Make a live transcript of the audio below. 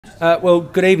Well,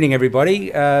 good evening,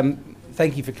 everybody.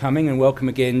 Thank you for coming, and welcome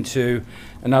again to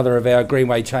another of our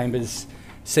Greenway Chambers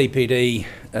CPD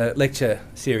lecture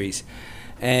series.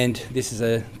 And this is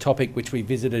a topic which we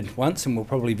visited once and we'll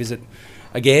probably visit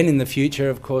again in the future,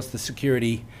 of course, the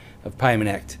Security of Payment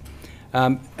Act.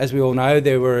 As we all know,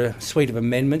 there were a suite of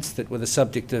amendments that were the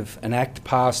subject of an act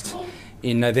passed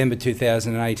in November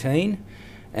 2018,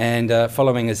 and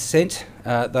following assent,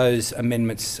 those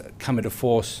amendments come into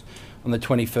force on the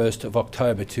 21st of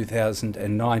October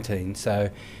 2019, so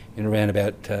in around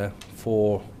about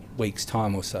 4 weeks'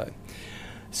 time or so.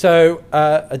 So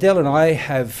Adele and I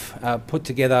have put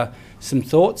together some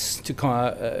thoughts to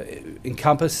kind of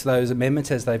encompass those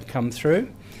amendments as they've come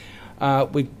through.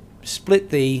 We've split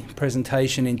the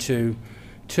presentation into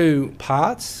two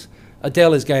parts.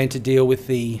 Adele is going to deal with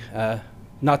the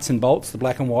nuts and bolts, the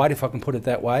black and white, if I can put it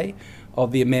that way,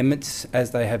 of the amendments as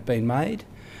they have been made.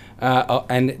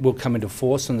 And it will come into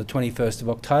force on the 21st of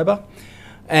October.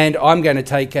 And I'm going to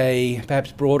take a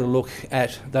perhaps broader look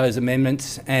at those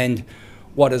amendments and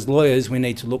what, as lawyers, we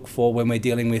need to look for when we're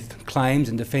dealing with claims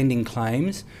and defending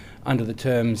claims under the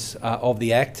terms of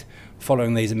the Act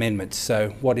following these amendments.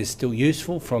 So what is still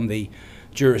useful from the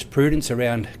jurisprudence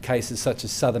around cases such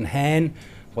as Southern Han,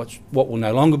 what will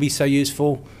no longer be so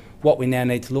useful, what we now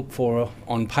need to look for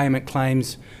on payment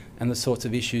claims, and the sorts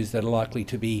of issues that are likely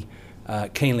to be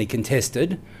keenly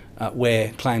contested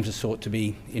where claims are sought to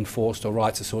be enforced or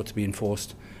rights are sought to be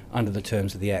enforced under the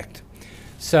terms of the Act.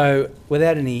 So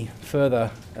without any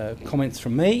further comments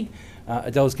from me,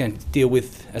 Adele's going to deal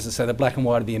with, as I say, the black and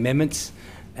white of the amendments,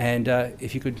 and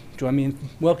if you could join me in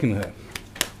welcoming her.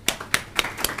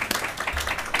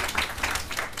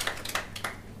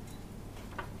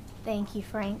 Thank you,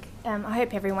 Frank. I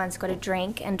hope everyone's got a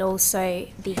drink, and also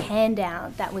the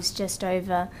handout that was just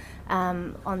over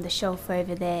on the shelf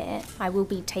over there. I will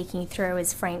be taking you through,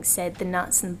 as Frank said, the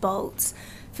nuts and bolts.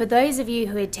 For those of you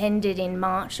who attended in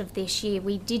March of this year,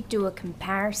 we did do a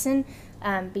comparison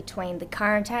between the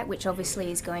current Act, which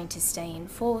obviously is going to stay in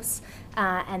force,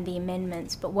 and the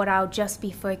amendments. But what I'll just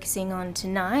be focusing on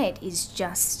tonight is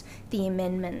just the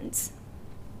amendments.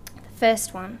 The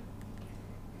first one,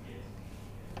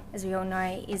 as we all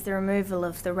know, is the removal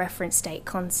of the reference date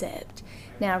concept.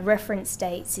 Now, reference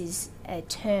dates is a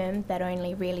term that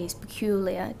only really is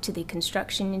peculiar to the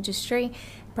construction industry.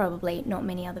 Probably not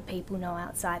many other people know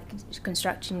outside the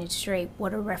construction industry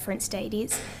what a reference date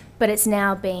is, but it's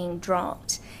now being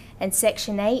dropped. And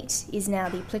Section 8 is now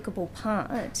the applicable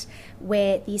part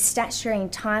where the statutory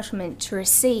entitlement to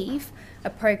receive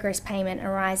a progress payment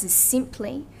arises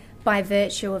simply by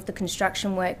virtue of the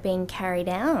construction work being carried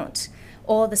out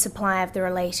or the supply of the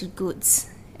related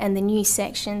goods. And the new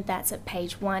section, that's at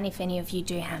page 1 if any of you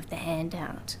do have the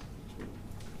handout.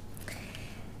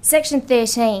 Section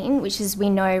 13, which as we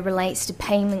know relates to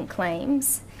payment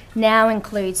claims, now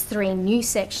includes 3 new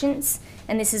sections,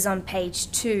 and this is on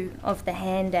page 2 of the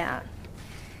handout.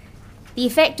 The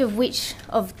effect of which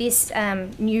of this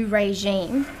new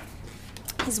regime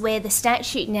is where the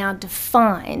statute now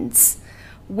defines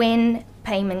when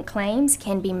payment claims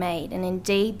can be made, and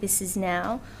indeed this is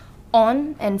now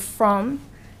on and from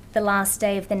the last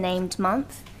day of the named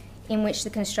month in which the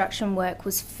construction work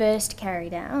was first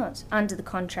carried out under the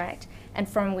contract, and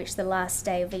from which the last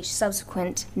day of each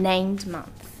subsequent named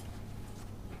month.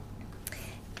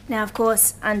 Now, of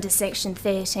course, under Section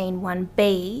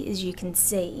 13(1)(b), as you can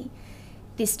see,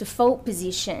 this default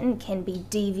position can be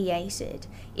deviated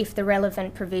if the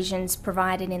relevant provisions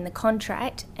provided in the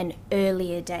contract an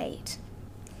earlier date.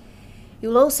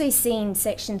 You'll also see in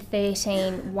Section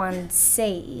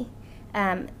 13(1)(c)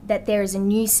 that there is a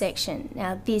new section.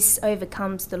 Now, this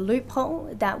overcomes the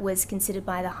loophole that was considered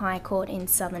by the High Court in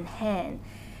Southern Han,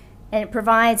 and it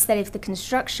provides that if the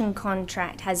construction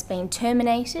contract has been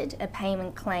terminated, a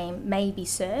payment claim may be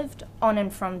served on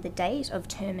and from the date of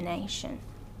termination.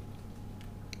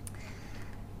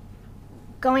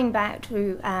 Going back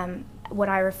to what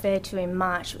I referred to in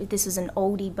March, this was an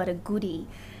oldie but a goodie.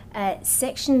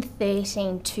 Section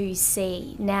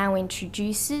 13(2)(c) now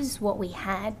introduces what we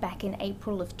had back in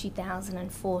April of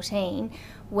 2014,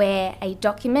 where a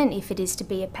document, if it is to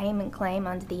be a payment claim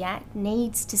under the Act,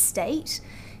 needs to state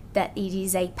that it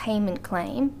is a payment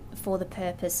claim for the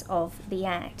purpose of the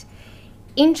Act.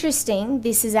 Interesting,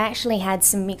 this has actually had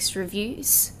some mixed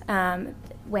reviews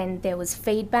when there was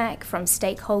feedback from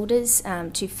stakeholders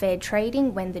to fair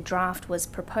trading when the draft was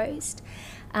proposed.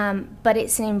 But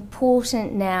it's an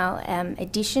important now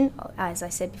addition. As I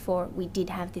said before, we did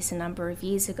have this a number of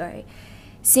years ago.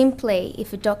 Simply,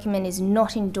 if a document is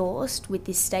not endorsed with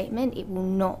this statement, it will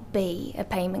not be a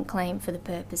payment claim for the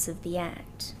purpose of the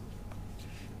Act.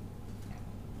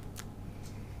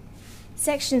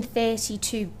 Section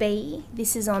 32B,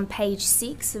 this is on page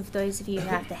 6 of those of you who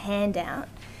have the handout.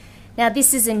 Now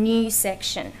this is a new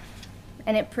section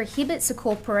and it prohibits a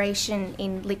corporation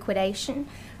in liquidation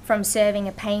from serving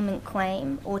a payment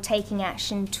claim or taking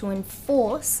action to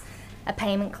enforce a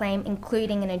payment claim,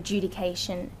 including an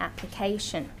adjudication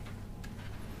application.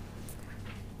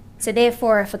 So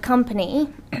therefore, if a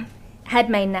company had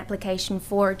made an application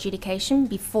for adjudication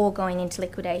before going into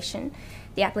liquidation,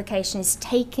 the application is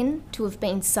taken to have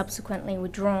been subsequently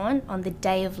withdrawn on the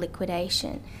day of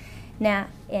liquidation. Now,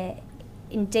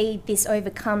 indeed, this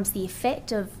overcomes the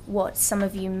effect of what some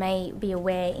of you may be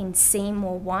aware in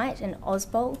Seymour White and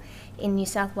Osbol in New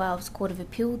South Wales Court of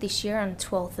Appeal this year on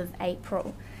 12th of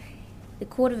April. The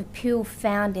Court of Appeal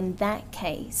found in that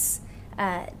case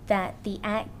that the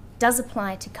Act does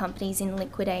apply to companies in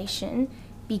liquidation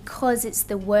because it's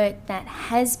the work that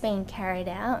has been carried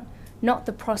out, not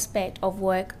the prospect of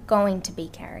work going to be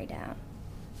carried out.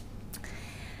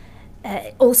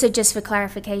 Also, just for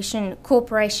clarification,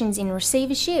 corporations in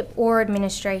receivership or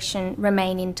administration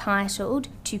remain entitled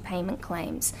to payment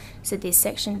claims, so this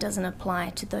section doesn't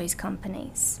apply to those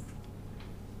companies.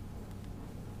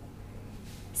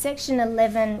 Section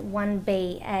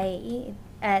 11(1)(ba),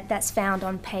 that's found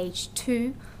on page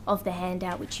 2 of the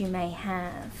handout, which you may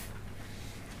have.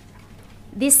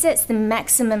 This sets the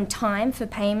maximum time for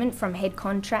payment from head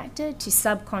contractor to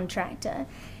subcontractor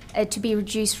to be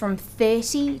reduced from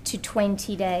 30 to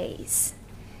 20 days.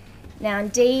 Now,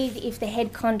 indeed, if the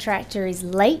head contractor is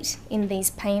late in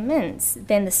these payments,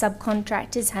 then the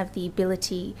subcontractors have the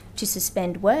ability to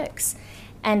suspend works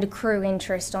and accrue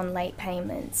interest on late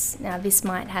payments. Now, this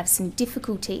might have some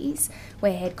difficulties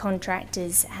where head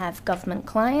contractors have government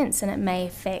clients and it may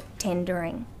affect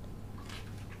tendering.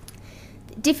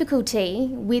 Difficulty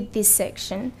with this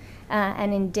section,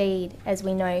 and indeed, as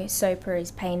we know, SOPA is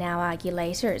pay now, argue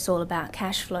later, it's all about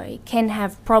cash flow, can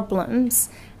have problems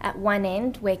at one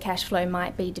end where cash flow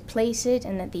might be depleted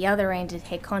and at the other end of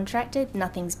head contractor,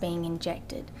 nothing's being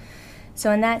injected.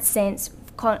 So in that sense,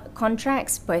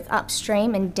 contracts, both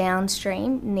upstream and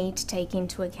downstream, need to take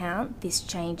into account this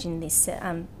change in this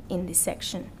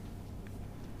section.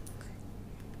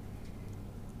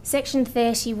 Section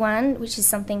 31, which is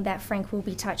something that Frank will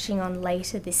be touching on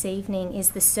later this evening,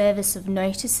 is the service of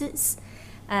notices.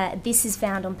 This is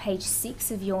found on page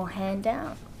 6 of your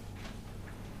handout.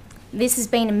 This has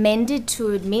been amended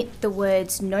to omit the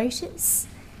words notice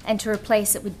and to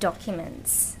replace it with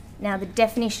documents. Now, the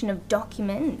definition of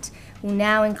document will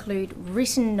now include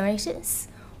written notice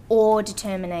or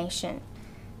determination.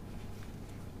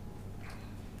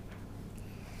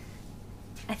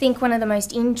 I think one of the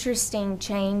most interesting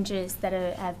changes that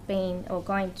have been or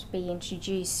going to be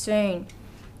introduced soon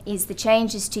is the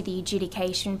changes to the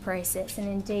adjudication process, and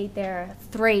indeed there are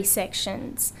 3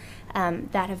 sections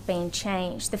that have been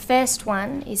changed. The first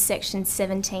one is section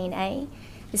 17A.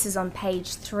 This is on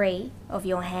page 3 of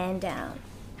your handout.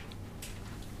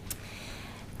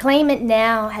 Claimant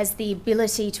now has the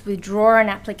ability to withdraw an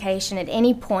application at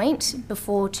any point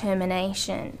before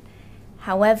termination.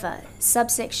 However,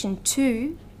 subsection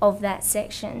 2 of that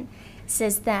section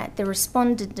says that the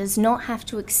respondent does not have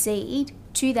to accede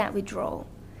to that withdrawal.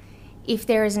 If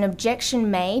there is an objection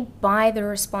made by the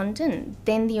respondent,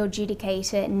 then the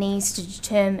adjudicator needs to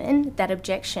determine that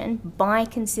objection by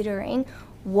considering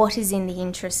what is in the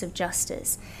interest of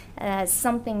justice. As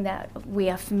something that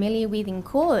we are familiar with in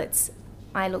courts,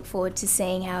 I look forward to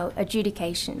seeing how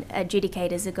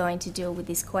adjudicators are going to deal with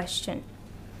this question.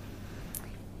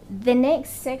 The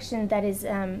next section that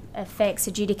affects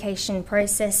adjudication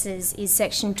processes is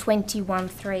section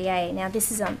 21(3)(a). Now, this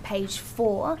is on page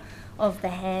 4 of the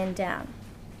handout.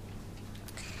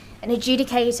 An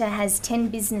adjudicator has 10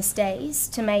 business days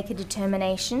to make a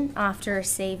determination after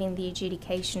receiving the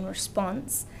adjudication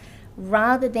response,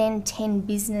 rather than 10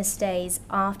 business days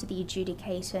after the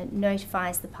adjudicator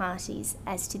notifies the parties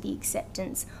as to the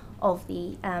acceptance of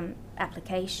the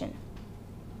application.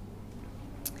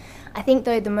 I think,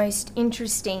 though, the most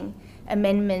interesting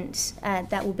amendment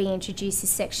that will be introduced is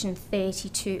section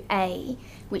 32A,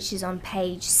 which is on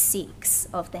page 6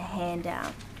 of the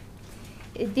handout.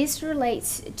 This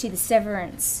relates to the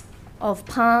severance of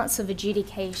parts of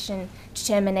adjudication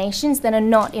determinations that are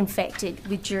not infected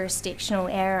with jurisdictional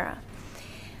error.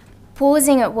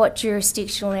 Pausing at what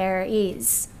jurisdictional error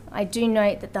is, I do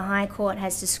note that the High Court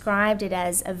has described it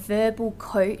as a verbal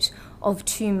coat of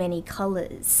too many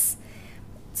colours.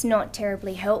 It's not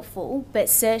terribly helpful, but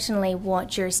certainly what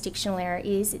jurisdictional error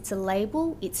is, it's a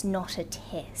label, it's not a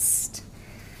test.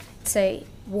 So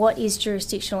what is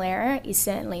jurisdictional error is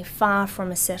certainly far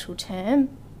from a settled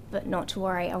term, but not to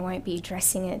worry, I won't be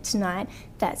addressing it tonight.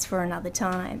 That's for another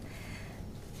time.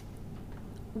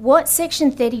 What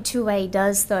Section 32A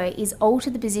does, though, is alter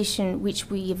the position which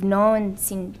we have known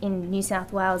in New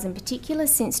South Wales, in particular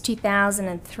since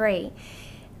 2003,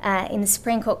 in the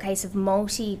Supreme Court case of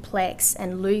Multiplex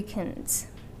and Lukens.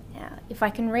 Now, if I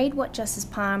can read what Justice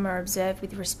Palmer observed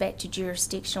with respect to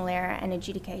jurisdictional error and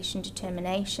adjudication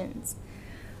determinations.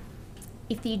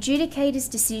 If the adjudicator's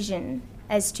decision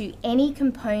as to any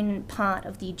component part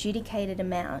of the adjudicated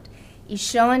amount is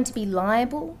shown to be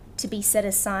liable to be set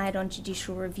aside on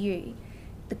judicial review,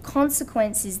 the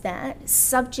consequence is that,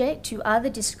 subject to other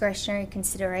discretionary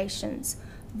considerations,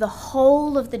 the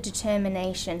whole of the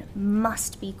determination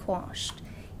must be quashed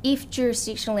if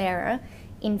jurisdictional error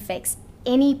infects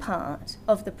any part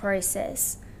of the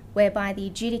process whereby the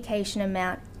adjudication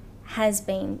amount has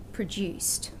been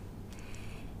produced.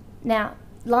 Now,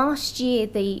 last year,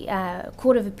 the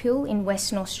Court of Appeal in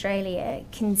Western Australia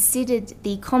considered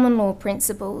the common law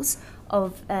principles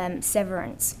of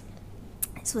severance.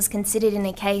 This was considered in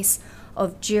a case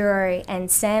of Juro and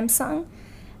Samsung.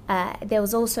 There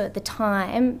was also, at the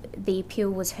time, the appeal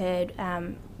was heard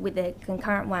with a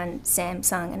concurrent one,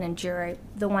 Samsung, and a Juro.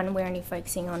 The one we're only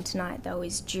focusing on tonight, though,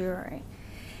 is Juro.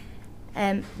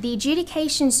 The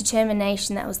adjudication's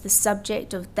determination that was the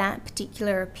subject of that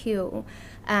particular appeal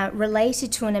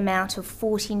related to an amount of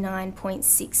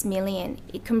 $49.6 million.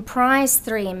 It comprised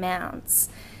three amounts.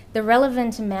 The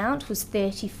relevant amount was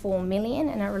 $34 million,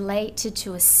 and it related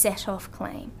to a set-off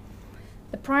claim.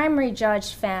 The primary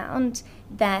judge found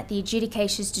that the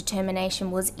adjudication's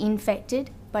determination was infected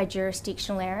by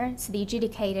jurisdictional error, so the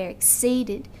adjudicator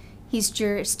exceeded his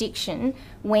jurisdiction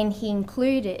when he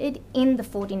included in the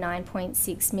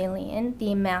 $49.6 million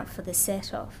the amount for the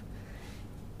set-off.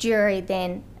 Jury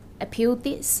then appealed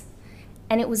this,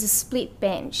 and it was a split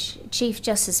bench. Chief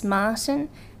Justice Martin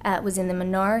was in the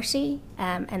minority,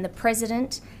 and the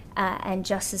President and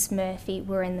Justice Murphy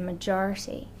were in the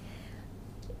majority.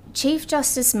 Chief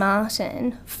Justice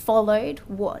Martin followed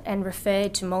what and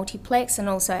referred to Multiplex and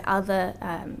also other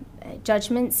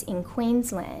judgments in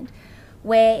Queensland,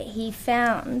 where he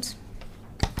found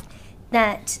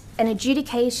that an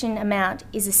adjudication amount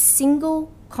is a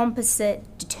single composite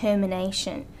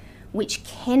determination which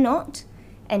cannot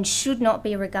and should not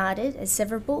be regarded as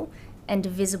severable and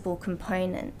divisible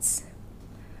components.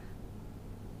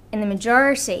 In the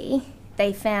majority,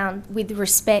 they found, with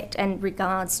respect and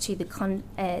regards to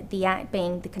the Act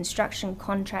being the Construction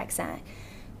Contracts Act,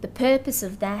 the purpose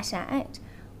of that Act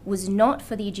was not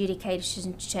for the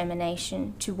adjudication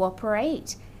determination to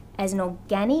operate as an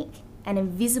organic and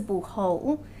invisible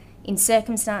whole in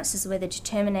circumstances where the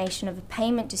determination of a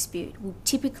payment dispute will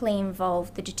typically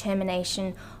involve the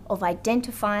determination of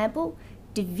identifiable,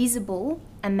 divisible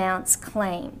amounts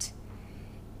claimed.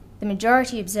 The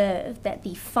majority observed that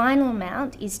the final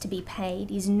amount is to be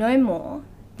paid is no more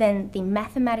than the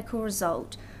mathematical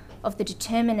result of the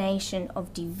determination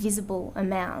of divisible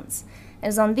amounts. It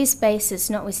was on this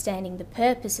basis, notwithstanding the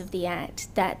purpose of the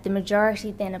Act, that the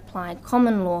majority then applied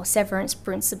common law severance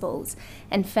principles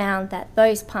and found that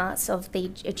those parts of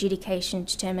the adjudication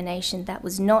determination that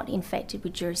was not infected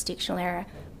with jurisdictional error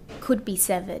could be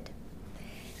severed.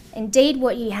 Indeed,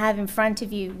 what you have in front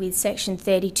of you with Section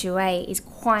 32A is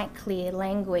quite clear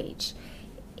language.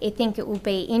 I think it will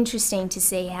be interesting to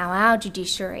see how our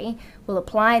judiciary will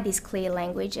apply this clear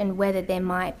language and whether there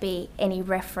might be any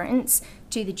reference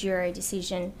to the Juro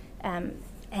decision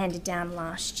handed down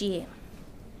last year.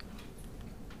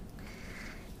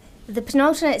 The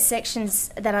penultimate sections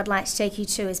that I'd like to take you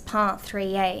to is Part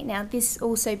 3A. Now, this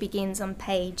also begins on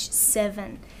page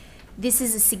 7. This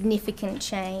is a significant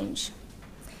change.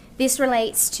 This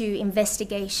relates to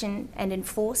investigation and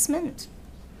enforcement,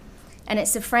 and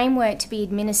it's a framework to be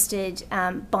administered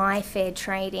by fair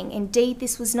trading. Indeed,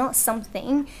 this was not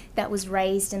something that was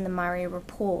raised in the Murray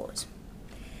report.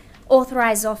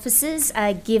 Authorised officers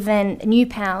are given new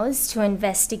powers to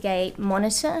investigate,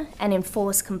 monitor and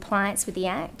enforce compliance with the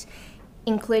Act,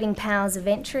 including powers of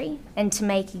entry and to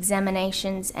make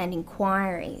examinations and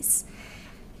inquiries.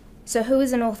 So who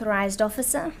is an authorised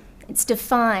officer? It's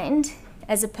defined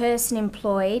as a person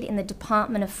employed in the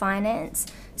Department of Finance,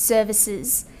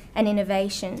 Services and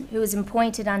Innovation who is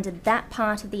appointed under that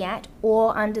part of the Act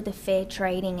or under the Fair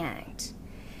Trading Act.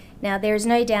 Now, there is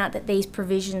no doubt that these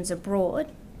provisions are broad,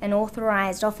 and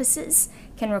authorised officers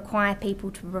can require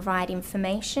people to provide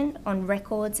information on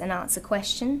records and answer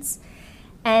questions,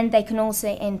 and they can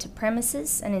also enter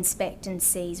premises and inspect and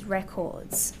seize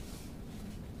records.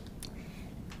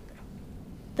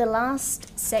 The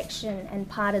last section and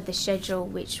part of the schedule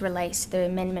which relates to the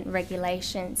amendment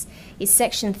regulations is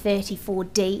section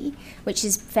 34D, which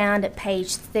is found at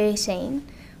page 13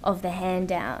 of the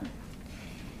handout.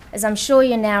 As I'm sure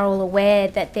you're now all aware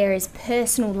that there is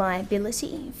personal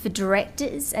liability for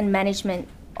directors and management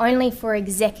only for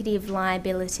executive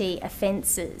liability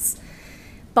offences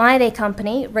by their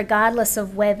company, regardless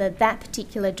of whether that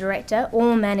particular director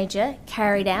or manager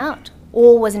carried out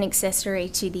or was an accessory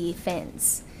to the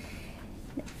offence.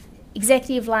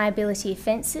 Executive liability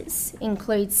offences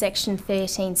include section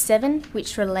 13.7,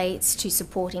 which relates to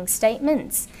supporting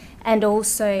statements, and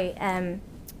also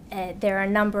there are a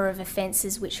number of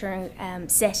offences which are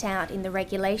set out in the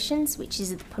regulations, which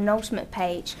is at the penultimate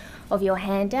page of your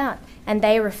handout, and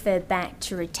they refer back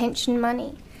to retention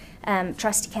money,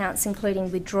 trust accounts including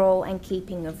withdrawal and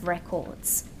keeping of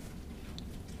records.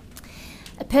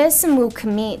 A person will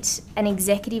commit an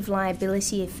executive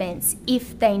liability offence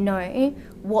if they know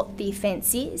what the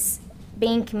offence is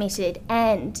being committed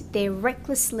and they're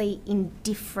recklessly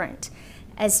indifferent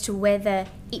as to whether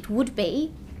it would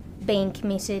be being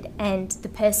committed, and the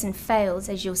person fails,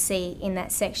 as you'll see in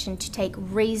that section, to take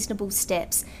reasonable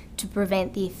steps to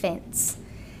prevent the offence.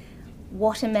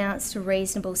 What amounts to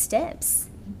reasonable steps?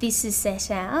 This is set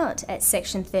out at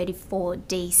section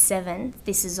 34D7.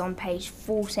 This is on page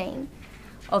 14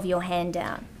 of your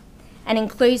handout, and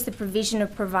includes the provision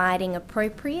of providing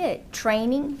appropriate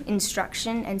training,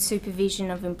 instruction and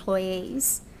supervision of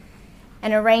employees,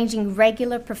 and arranging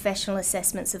regular professional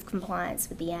assessments of compliance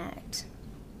with the Act.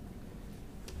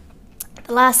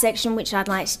 The last section which I'd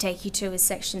like to take you to is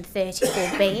section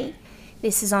 34B.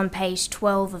 This is on page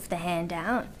 12 of the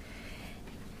handout.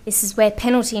 This is where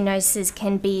penalty notices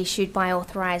can be issued by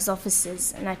authorised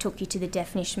officers, and I took you to the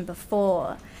definition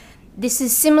before. This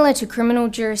is similar to criminal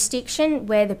jurisdiction,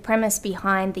 where the premise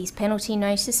behind these penalty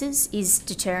notices is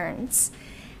deterrence,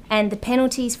 and the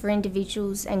penalties for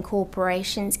individuals and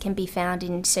corporations can be found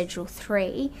in Schedule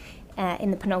 3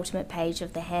 in the penultimate page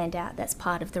of the handout. That's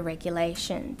part of the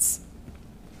regulations.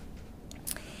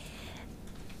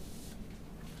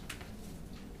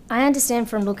 I understand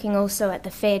from looking also at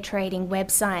the Fair Trading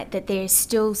website that there is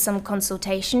still some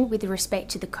consultation with respect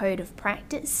to the Code of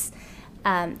Practice.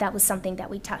 That was something that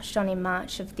we touched on in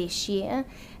March of this year.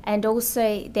 And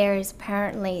also there is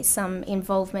apparently some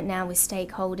involvement now with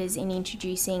stakeholders in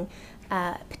introducing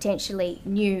potentially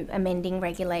new amending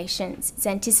regulations. It's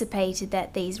anticipated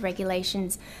that these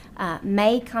regulations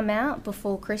may come out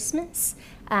before Christmas.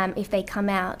 If they come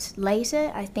out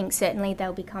later, I think certainly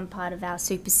they'll become part of our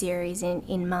super series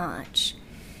in March.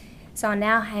 So I'll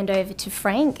now hand over to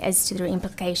Frank as to the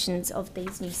implications of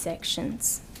these new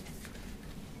sections.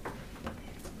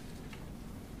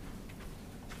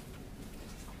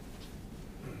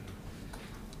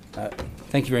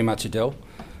 Thank you very much, Adele.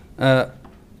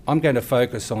 I'm going to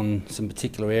focus on some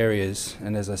particular areas,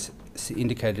 and as I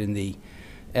indicated in the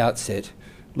outset,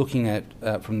 looking at,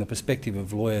 from the perspective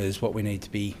of lawyers, what we need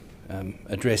to be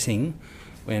addressing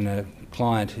when a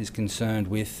client is concerned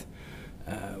with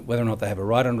whether or not they have a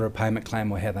right under a payment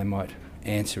claim or how they might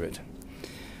answer it.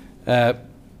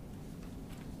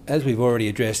 As we've already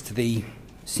addressed, the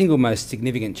single most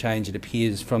significant change, it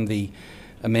appears, from the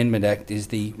Amendment Act is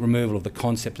the removal of the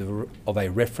concept of a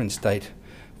reference date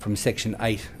from Section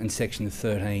 8 and Section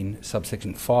 13,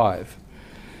 subsection 5.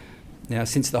 Now,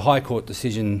 since the High Court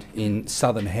decision in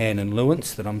Southern Han and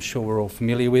Lewis, that I'm sure we're all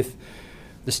familiar with,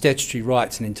 the statutory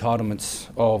rights and entitlements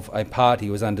of a party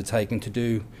who has undertaken to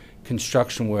do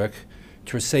construction work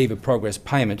to receive a progress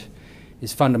payment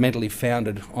is fundamentally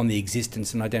founded on the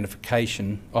existence and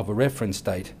identification of a reference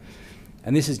date.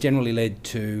 And this has generally led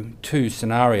to two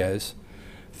scenarios.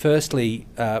 Firstly,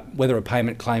 whether a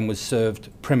payment claim was served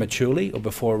prematurely or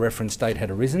before a reference date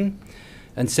had arisen,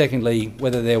 and secondly,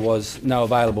 whether there was no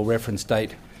available reference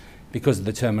date because of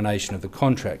the termination of the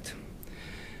contract.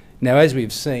 Now, as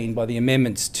we've seen by the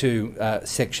amendments to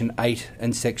Section 8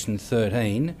 and Section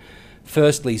 13,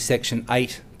 firstly, Section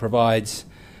 8 provides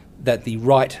that the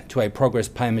right to a progress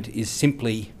payment is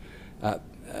simply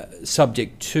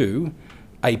subject to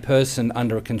a person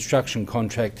under a construction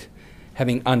contract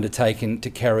having undertaken to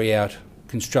carry out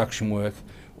construction work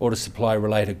or to supply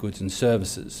related goods and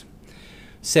services.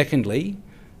 Secondly,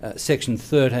 Section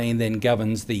 13 then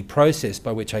governs the process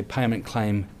by which a payment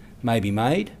claim may be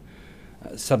made.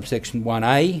 Subsection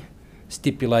 1A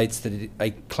stipulates that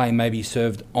a claim may be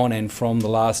served on and from the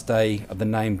last day of the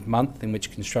named month in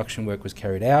which construction work was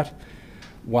carried out.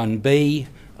 1B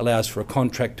allows for a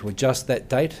contract to adjust that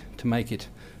date to make it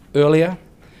earlier,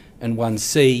 and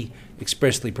 1C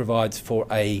expressly provides for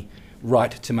a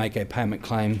right to make a payment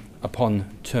claim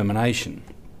upon termination.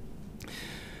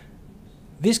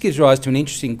 This gives rise to an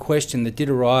interesting question that did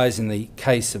arise in the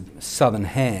case of Southern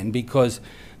Hand, because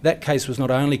that case was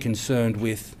not only concerned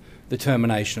with the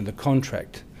termination of the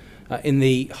contract. In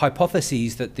the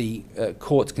hypotheses that the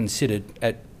courts considered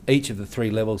at each of the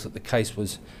three levels that the case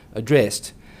was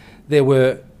addressed, there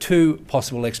were two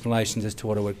possible explanations as to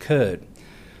what had occurred.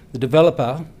 The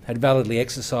developer had validly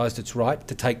exercised its right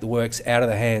to take the works out of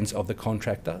the hands of the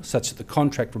contractor, such that the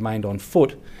contract remained on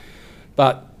foot,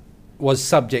 but was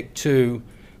subject to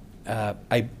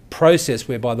a process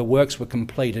whereby the works were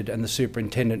completed and the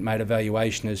superintendent made a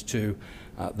valuation as to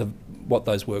what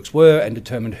those works were and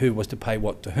determined who was to pay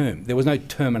what to whom. There was no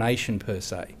termination per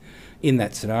se in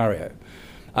that scenario.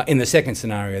 In the second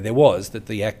scenario, there was that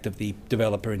the act of the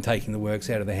developer in taking the works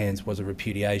out of the hands was a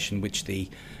repudiation which the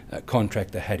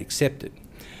contractor had accepted.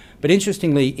 But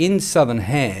interestingly, in Southern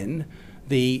Hand,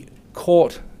 the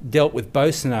court dealt with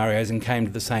both scenarios and came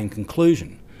to the same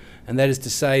conclusion. And that is to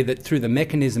say that through the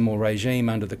mechanism or regime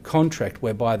under the contract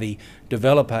whereby the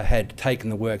developer had taken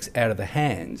the works out of the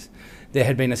hands, there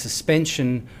had been a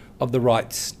suspension of the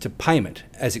rights to payment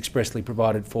as expressly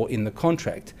provided for in the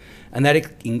contract. And that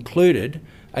included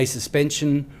a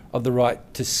suspension of the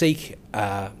right to seek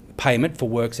payment for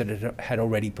works that it had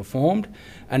already performed,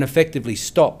 and effectively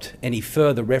stopped any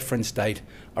further reference date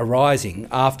arising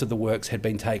after the works had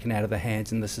been taken out of the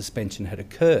hands and the suspension had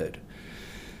occurred.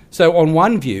 So on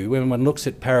one view, when one looks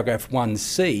at paragraph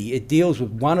 1C, it deals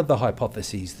with one of the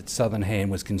hypotheses that Southern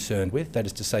Hand was concerned with, that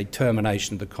is to say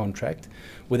termination of the contract,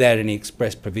 without any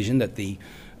express provision that the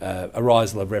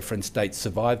arisal of reference dates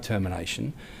survived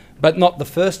termination, but not the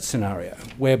first scenario,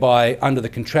 whereby under the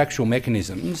contractual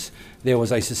mechanisms there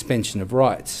was a suspension of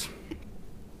rights.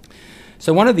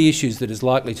 So one of the issues that is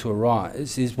likely to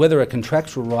arise is whether a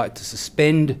contractual right to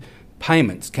suspend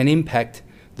payments can impact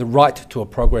the right to a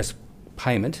progress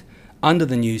payment under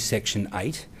the new Section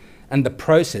 8 and the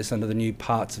process under the new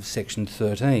parts of Section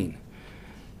 13.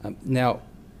 Now,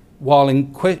 while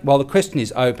the question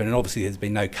is open, and obviously there's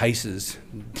been no cases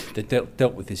that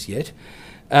dealt with this yet,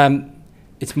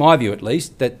 it's my view at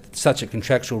least that such a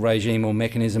contractual regime or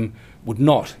mechanism would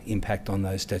not impact on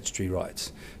those statutory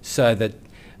rights, so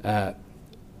that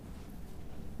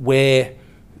where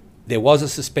there was a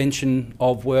suspension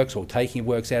of works or taking of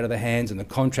works out of the hands and the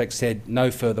contract said no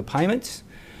further payments,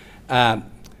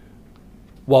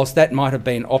 whilst that might have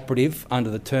been operative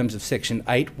under the terms of Section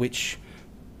 8, which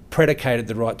predicated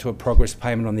the right to a progress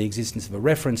payment on the existence of a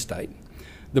reference date,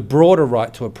 the broader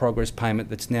right to a progress payment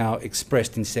that's now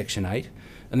expressed in Section 8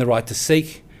 and the right to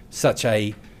seek such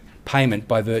a payment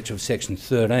by virtue of Section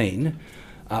 13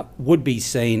 would be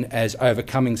seen as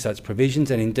overcoming such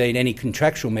provisions, and indeed any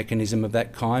contractual mechanism of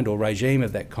that kind or regime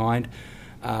of that kind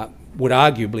would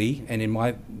arguably, and in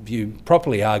my view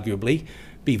properly arguably,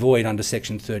 be void under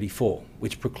Section 34,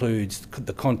 which precludes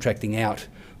the contracting out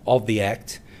of the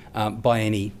Act by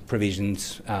any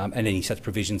provisions and any such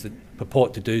provisions that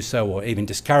purport to do so or even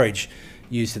discourage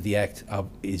use of the Act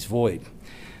is void.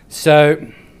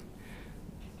 So,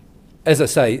 as I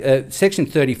say, Section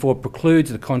 34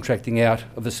 precludes the contracting out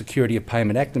of the Security of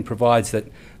Payment Act and provides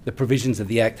that the provisions of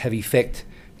the Act have effect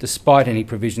despite any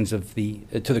provisions of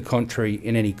to the contrary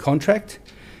in any contract,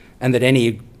 and that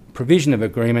any provision of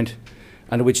agreement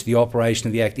under which the operation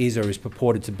of the Act is or is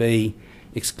purported to be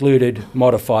excluded,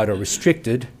 modified or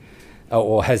restricted,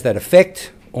 or has that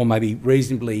effect, or may be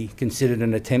reasonably considered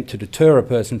an attempt to deter a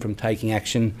person from taking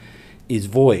action, is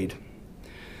void.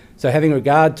 So having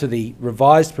regard to the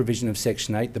revised provision of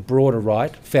Section 8, the broader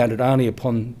right, founded only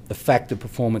upon the fact of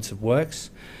performance of works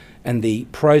and the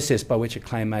process by which a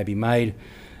claim may be made,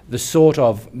 the sort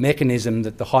of mechanism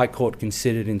that the High Court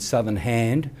considered in Southern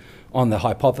Hand on the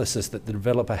hypothesis that the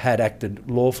developer had acted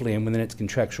lawfully and within its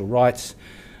contractual rights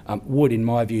would, in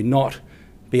my view, not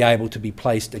be able to be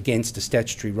placed against a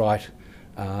statutory right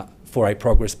for a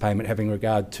progress payment having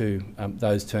regard to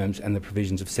those terms and the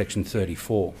provisions of Section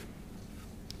 34.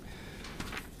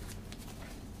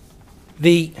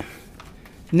 The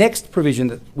next provision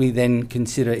that we then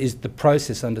consider is the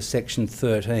process under Section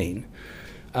 13.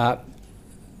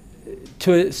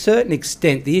 To a certain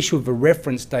extent, the issue of a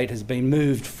reference date has been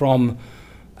moved from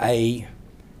an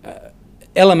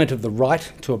element of the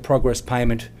right to a progress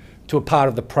payment to a part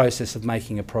of the process of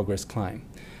making a progress claim.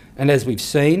 And as we've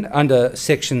seen, under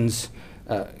Sections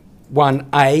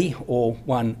 1A or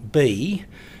 1B,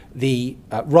 the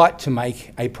right to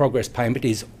make a progress payment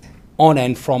is on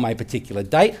and from a particular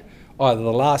date, either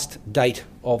the last date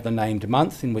of the named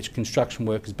month in which construction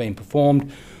work has been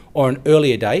performed or an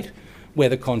earlier date where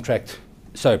the contract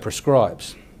so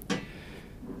prescribes.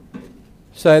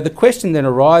 So the question then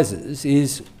arises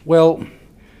is, well,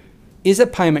 is a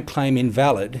payment claim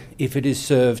invalid if it is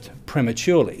served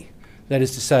prematurely? That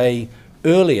is to say,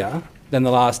 earlier than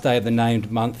the last day of the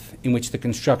named month in which the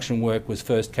construction work was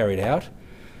first carried out,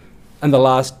 and the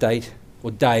last date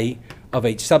or day of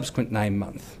each subsequent named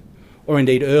month, or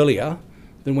indeed earlier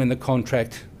than when the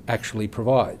contract actually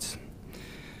provides.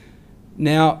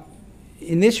 Now,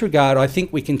 in this regard, I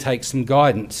think we can take some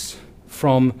guidance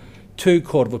from two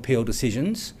Court of Appeal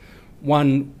decisions,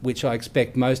 one which I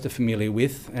expect most are familiar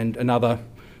with, and another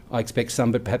I expect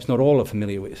some, but perhaps not all, are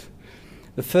familiar with.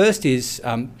 The first is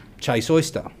Chase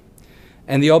Oyster,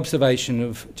 and the observation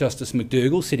of Justice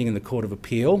McDougall sitting in the Court of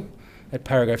Appeal at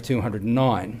paragraph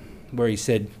 209, where he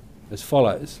said as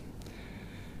follows: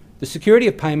 "The Security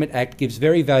of Payment Act gives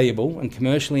very valuable and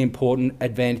commercially important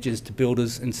advantages to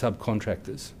builders and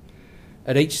subcontractors.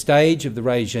 At each stage of the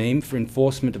regime for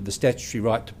enforcement of the statutory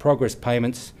right to progress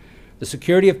payments, the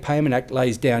Security of Payment Act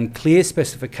lays down clear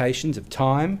specifications of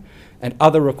time and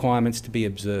other requirements to be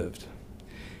observed.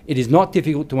 It is not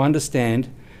difficult to understand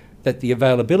that the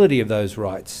availability of those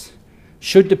rights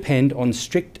should depend on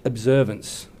strict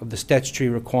observance of the statutory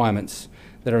requirements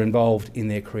that are involved in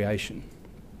their creation."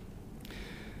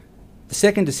 The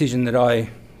second decision that I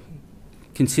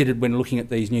considered when looking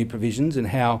at these new provisions and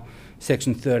how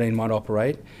Section 13 might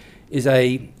operate is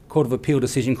a Court of Appeal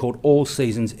decision called All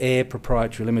Seasons Air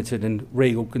Proprietary Limited and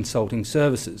Regal Consulting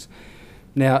Services.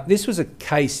 Now, this was a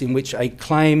case in which a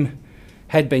claim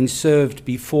had been served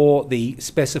before the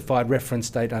specified reference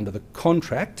date under the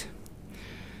contract,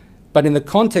 but in the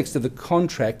context of the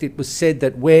contract it was said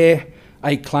that where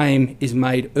a claim is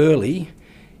made early,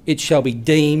 it shall be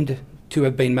deemed to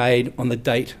have been made on the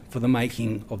date for the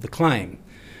making of the claim.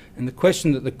 And the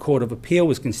question that the Court of Appeal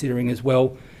was considering is,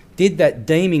 well, did that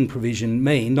deeming provision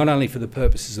mean, not only for the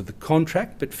purposes of the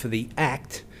contract but for the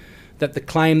Act, that the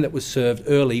claim that was served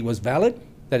early was valid,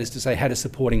 that is to say had a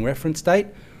supporting reference date,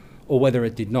 or whether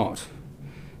it did not?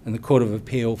 And the Court of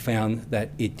Appeal found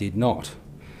that it did not,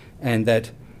 and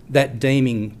that that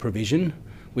deeming provision,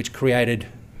 which created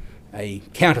a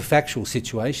counterfactual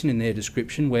situation in their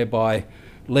description whereby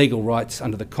legal rights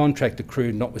under the contract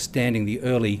accrued notwithstanding the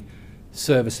early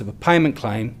service of a payment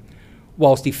claim,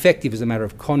 whilst effective as a matter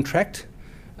of contract,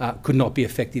 could not be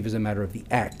effective as a matter of the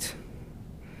Act.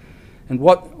 And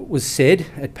what was said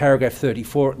at paragraph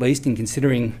 34, at least, in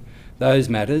considering those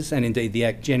matters, and indeed the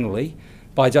Act generally,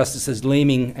 by Justices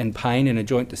Leeming and Payne in a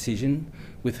joint decision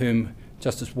with whom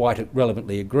Justice White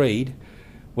relevantly agreed,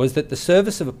 was that the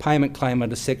service of a payment claim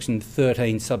under Section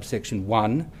 13 subsection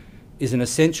 1 is an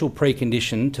essential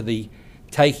precondition to the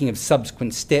taking of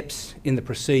subsequent steps in the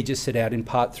procedure set out in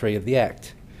Part 3 of the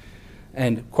Act.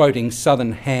 And quoting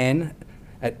Southern Han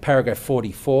at paragraph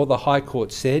 44, the High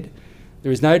Court said,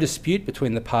 "There is no dispute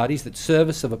between the parties that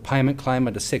service of a payment claim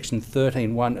under Section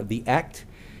 13(1) of the Act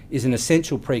is an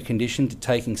essential precondition to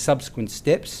taking subsequent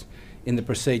steps in the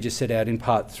procedure set out in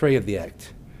Part 3 of the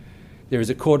Act. There is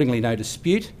accordingly no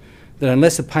dispute that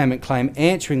unless a payment claim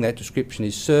answering that description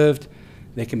is served,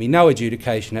 there can be no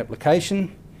adjudication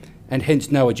application, and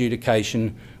hence no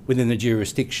adjudication within the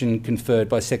jurisdiction conferred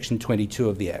by Section 22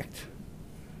 of the Act.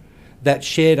 That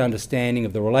shared understanding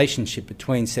of the relationship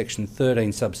between Section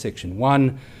 13 subsection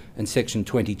 1 and Section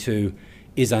 22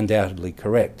 is undoubtedly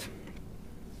correct."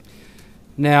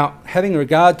 Now, having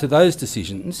regard to those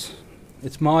decisions,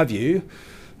 it's my view,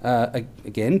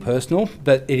 again personal,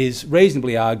 but it is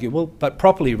reasonably arguable, but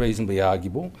properly reasonably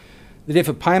arguable, that if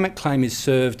a payment claim is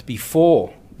served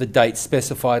before the date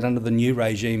specified under the new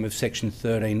regime of Section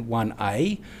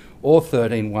 13(1)A or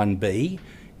 13(1)B,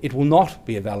 it will not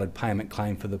be a valid payment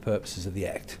claim for the purposes of the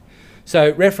Act.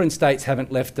 So reference dates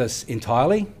haven't left us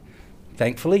entirely,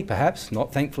 thankfully perhaps,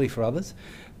 not thankfully for others,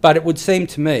 but it would seem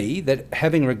to me that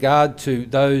having regard to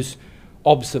those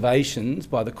observations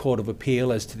by the Court of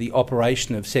Appeal as to the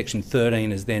operation of Section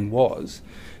 13 as then was,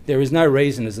 there is no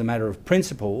reason as a matter of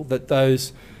principle that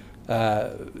those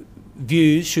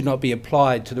views should not be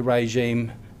applied to the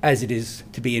regime as it is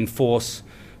to be in force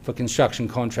for construction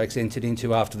contracts entered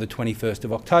into after the 21st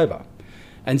of October.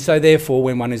 And so therefore,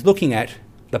 when one is looking at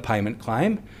the payment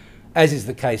claim, as is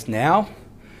the case now,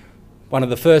 one of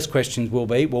the first questions will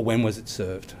be, well, when was it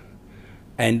served?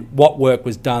 And what work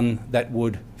was done that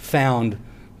would found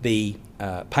the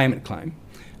payment claim?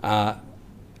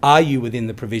 Are you within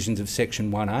the provisions of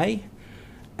Section 1A?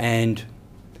 And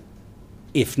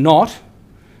if not,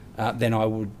 then I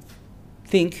would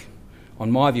think, on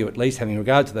my view at least, having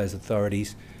regard to those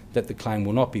authorities, that the claim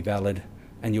will not be valid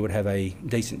and you would have a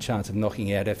decent chance of knocking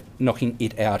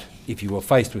it out if you were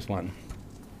faced with one.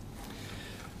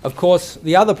 Of course,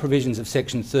 the other provisions of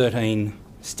Section 13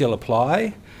 still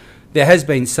apply. There has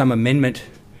been some amendment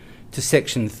to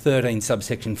section 13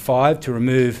 subsection 5 to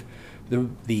remove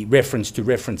the reference to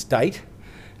reference date,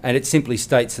 and it simply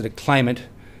states that a claimant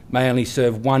may only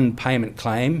serve one payment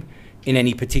claim in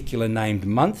any particular named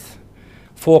month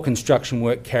for construction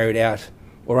work carried out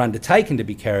or undertaken to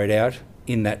be carried out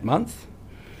in that month.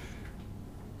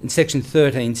 And section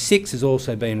 13.6 has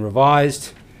also been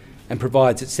revised and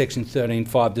provides that section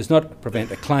 13.5 does not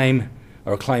prevent a claim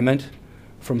or a claimant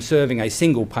from serving a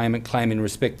single payment claim in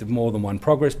respect of more than one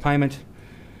progress payment,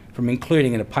 from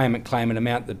including in a payment claim an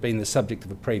amount that had been the subject of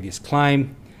a previous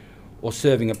claim, or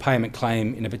serving a payment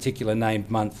claim in a particular named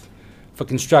month for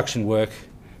construction work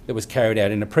that was carried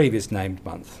out in a previous named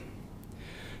month.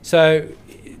 So,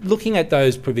 looking at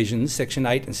those provisions, section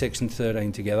 8 and section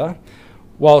 13 together,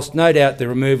 whilst no doubt the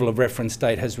removal of reference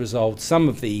date has resolved some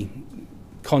of the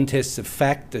contests of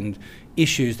fact and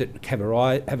issues that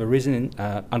have arisen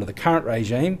under the current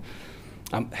regime,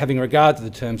 having regard to the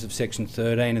terms of section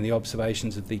 13 and the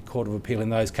observations of the Court of Appeal in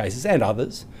those cases and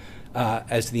others,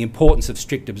 as to the importance of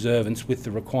strict observance with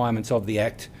the requirements of the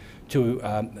Act to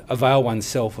avail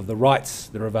oneself of the rights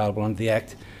that are available under the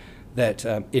Act, that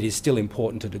it is still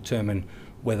important to determine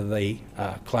whether the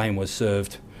claim was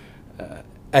served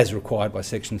as required by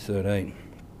section 13.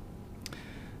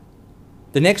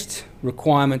 The next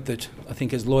requirement that I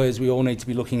think as lawyers we all need to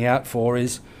be looking out for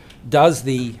is, does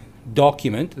the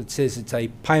document that says it's a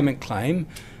payment claim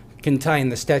contain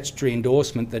the statutory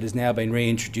endorsement that has now been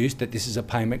reintroduced that this is a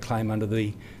payment claim under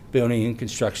the Building and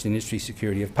Construction Industry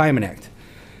Security of Payment Act.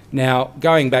 Now,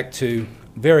 going back to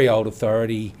very old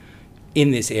authority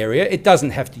in this area, it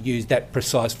doesn't have to use that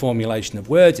precise formulation of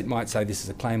words. It might say this is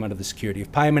a claim under the Security of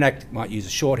Payment Act. It might use a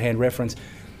shorthand reference.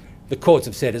 The courts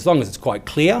have said as long as it's quite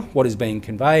clear what is being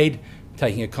conveyed,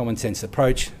 taking a common sense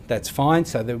approach, that's fine.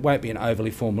 So there won't be an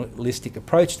overly formalistic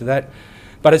approach to that.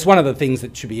 But it's one of the things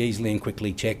that should be easily and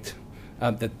quickly checked,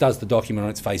 that does the document on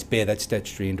its face bear that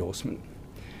statutory endorsement.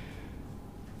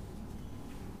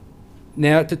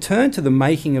 Now, to turn to the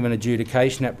making of an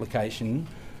adjudication application,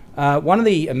 one of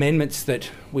the amendments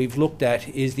that we've looked at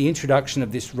is the introduction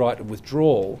of this right of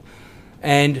withdrawal.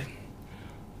 And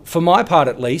for my part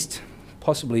at least,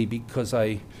 possibly because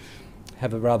I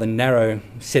have a rather narrow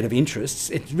set of interests,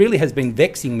 it really has been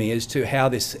vexing me as to how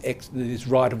this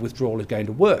right of withdrawal is going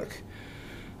to work.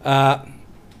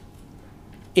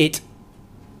 It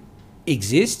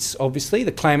exists, obviously.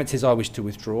 The claimant says, I wish to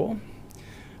withdraw.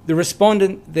 The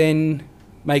respondent then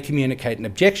may communicate an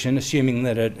objection, assuming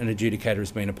that an adjudicator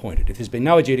has been appointed. If there's been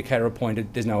no adjudicator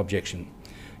appointed, there's no objection.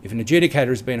 If an adjudicator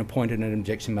has been appointed, an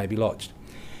objection may be lodged.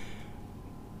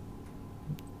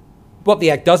 What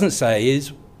the Act doesn't say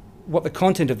is what the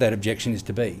content of that objection is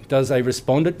to be. Does a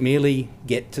respondent merely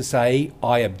get to say,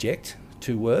 I object,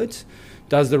 2 words?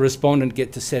 Does the respondent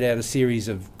get to set out a series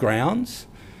of grounds?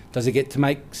 Does it get to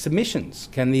make submissions?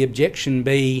 Can the objection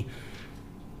be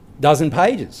a dozen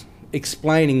pages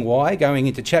explaining why, going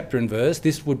into chapter and verse,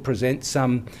 this would present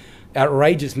some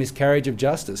outrageous miscarriage of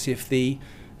justice if the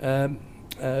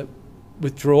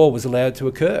withdrawal was allowed to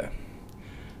occur?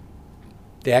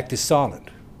 The Act is silent.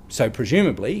 So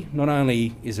presumably, not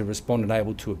only is a respondent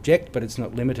able to object, but it's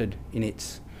not limited in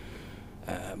its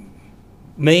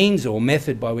means or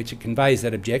method by which it conveys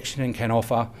that objection, and can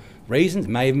offer reasons,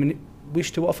 may even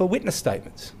wish to offer witness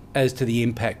statements as to the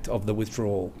impact of the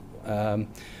withdrawal.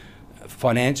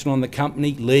 Financial on the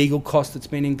company, legal cost that's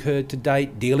been incurred to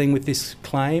date, dealing with this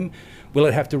claim. Will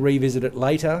it have to revisit it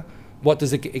later? What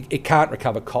does it can't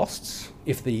recover costs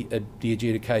if the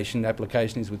adjudication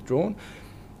application is withdrawn.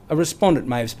 A respondent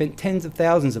may have spent tens of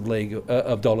thousands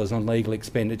of dollars on legal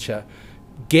expenditure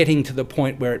getting to the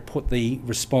point where it put the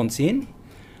response in,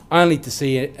 only to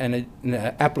see an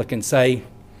applicant say,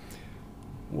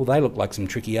 well, they look like some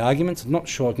tricky arguments. I'm not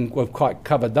sure we've quite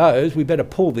covered those. We better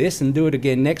pull this and do it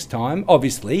again next time,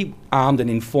 obviously armed and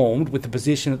informed with the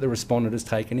position that the respondent has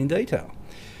taken in detail.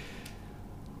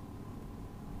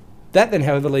 That then,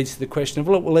 however, leads to the question of,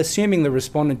 well, assuming the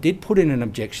respondent did put in an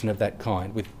objection of that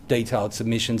kind with detailed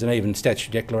submissions and even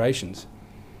statutory declarations,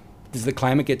 does the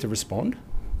claimant get to respond?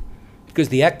 Because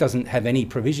the Act doesn't have any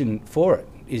provision for it.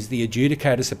 Is the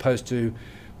adjudicator supposed to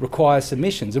require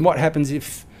submissions? And what happens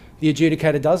if the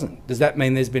adjudicator doesn't? Does that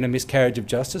mean there's been a miscarriage of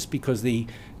justice because the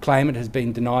claimant has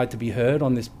been denied to be heard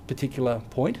on this particular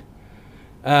point?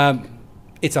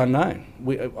 It's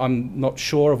unknown. I'm not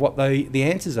sure of what the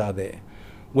answers are there.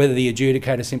 Whether the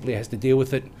adjudicator simply has to deal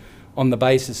with it on the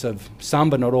basis of some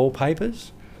but not all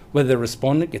papers, whether the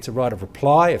respondent gets a right of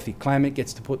reply if the claimant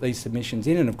gets to put these submissions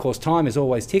in, and of course time is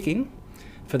always ticking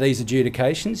for these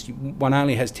adjudications. One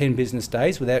only has 10 business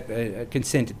days without a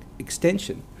consent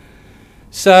extension.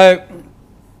 So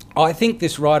I think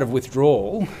this right of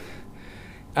withdrawal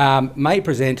may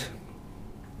present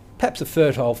perhaps a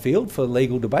fertile field for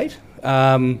legal debate,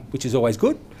 which is always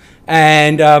good,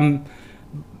 and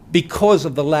because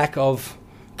of the lack of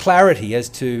clarity as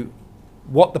to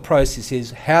what the process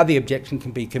is, how the objection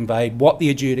can be conveyed, what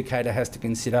the adjudicator has to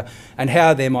consider, and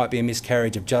how there might be a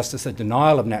miscarriage of justice, a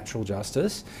denial of natural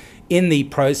justice, in the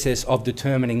process of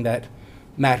determining that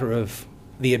matter of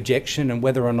the objection and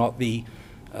whether or not the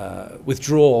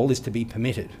withdrawal is to be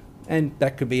permitted. And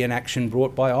that could be an action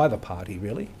brought by either party,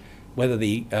 really, whether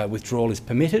the withdrawal is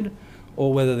permitted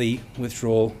or whether the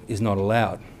withdrawal is not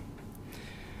allowed.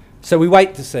 So we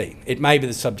wait to see. It may be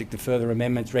the subject of further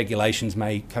amendments, regulations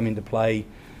may come into play,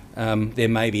 there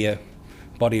may be a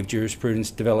body of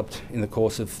jurisprudence developed in the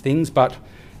course of things, but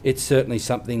it's certainly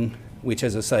something which,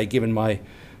 as I say, given my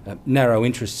narrow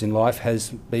interests in life, has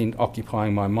been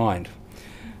occupying my mind.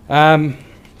 The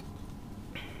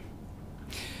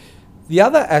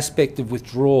other aspect of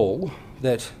withdrawal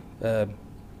that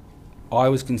I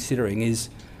was considering is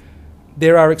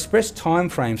there are express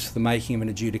timeframes for the making of an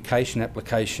adjudication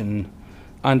application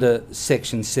under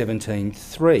section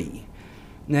 17.3.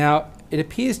 Now, it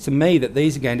appears to me that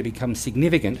these are going to become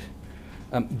significant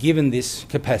given this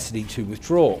capacity to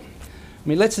withdraw. I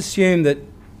mean, let's assume that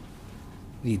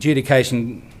the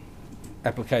adjudication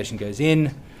application goes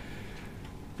in,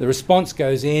 the response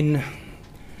goes in,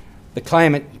 the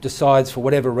claimant decides for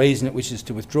whatever reason it wishes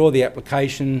to withdraw the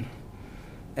application,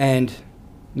 and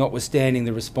notwithstanding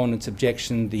the respondent's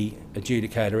objection, the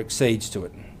adjudicator accedes to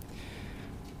it.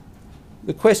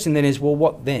 The question then is, well,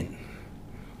 what then?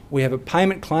 We have a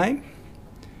payment claim.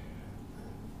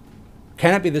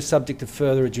 Can it be the subject of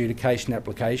further adjudication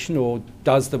application, or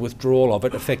does the withdrawal of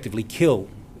it effectively kill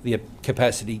the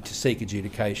capacity to seek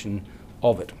adjudication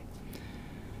of it?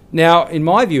 Now, in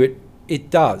my view, it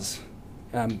does.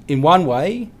 In one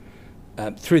way,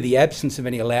 through the absence of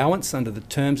any allowance under the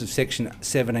terms of section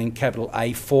 17 capital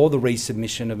A for the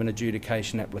resubmission of an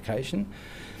adjudication application.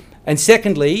 And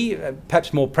secondly,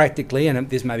 perhaps more practically, and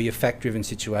this may be a fact-driven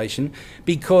situation,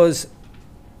 because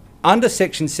under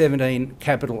section 17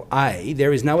 capital A,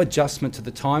 there is no adjustment to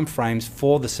the timeframes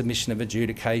for the submission of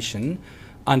adjudication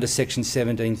under section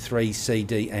 17.3 C,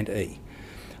 D and E.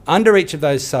 Under each of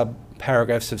those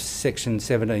sub-paragraphs of section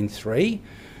 17.3,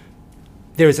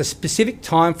 there is a specific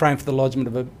time frame for the lodgement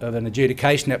of an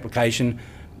adjudication application,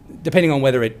 depending on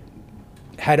whether it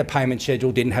had a payment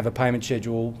schedule, didn't have a payment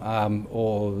schedule,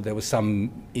 or there was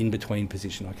some in-between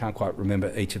position. I can't quite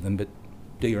remember each of them, but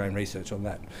do your own research on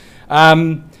that.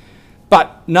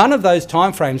 But none of those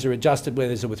timeframes are adjusted where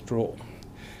there's a withdrawal.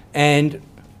 And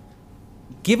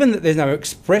given that there's no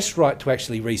express right to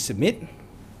actually resubmit,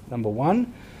 number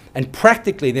one, and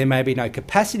practically there may be no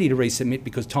capacity to resubmit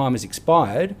because time has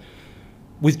expired,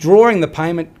 withdrawing the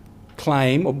payment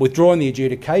claim, or withdrawing the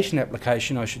adjudication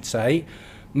application, I should say,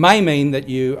 may mean that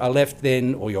you are left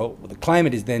then, or the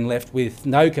claimant is then left with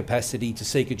no capacity to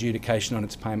seek adjudication on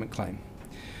its payment claim.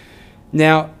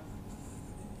 Now,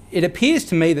 it appears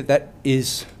to me that that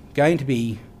is going to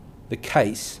be the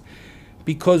case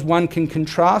because one can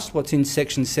contrast what's in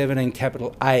section 17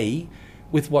 capital A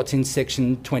with what's in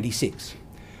section 26.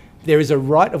 There is a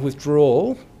right of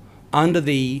withdrawal under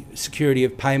the Security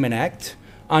of Payment Act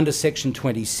under section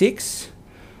 26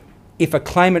 if a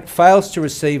claimant fails to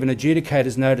receive an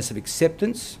adjudicator's notice of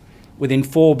acceptance within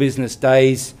 4 business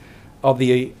days of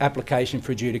the application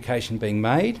for adjudication being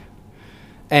made,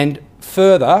 and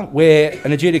further, where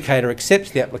an adjudicator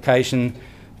accepts the application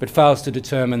but fails to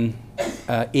determine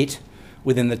it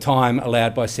within the time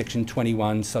allowed by section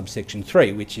 21 subsection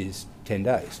 3, which is 10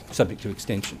 days, subject to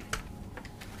extension.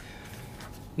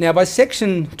 Now, by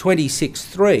section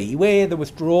 26.3, where the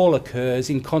withdrawal occurs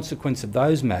in consequence of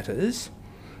those matters,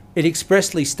 it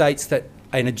expressly states that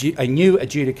a new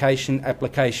adjudication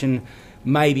application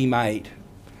may be made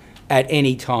at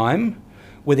any time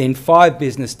within 5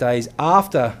 business days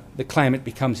after the claimant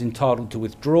becomes entitled to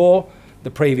withdraw the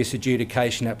previous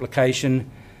adjudication application,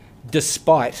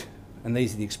 despite, and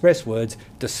these are the express words,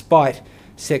 despite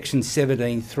section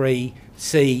 17.3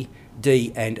 C,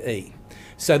 D and E.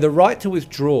 So the right to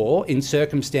withdraw in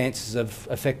circumstances of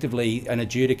effectively an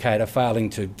adjudicator failing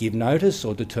to give notice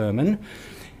or determine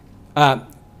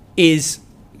is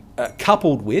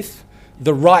coupled with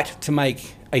the right to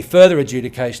make a further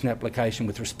adjudication application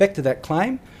with respect to that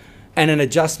claim and an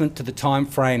adjustment to the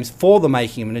timeframes for the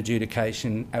making of an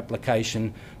adjudication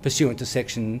application pursuant to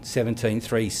section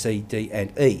 17.3 C, D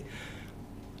and E.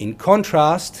 In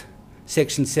contrast,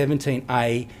 section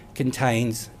 17A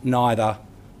contains neither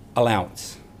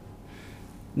allowance.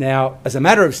 Now, as a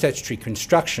matter of statutory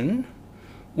construction,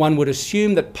 one would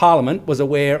assume that Parliament was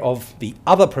aware of the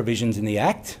other provisions in the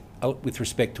Act, with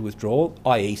respect to withdrawal,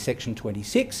 i.e. section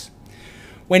 26,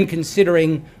 when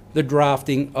considering the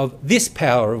drafting of this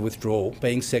power of withdrawal,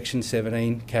 being section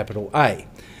 17 capital A.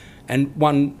 And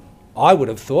one, I would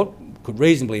have thought, could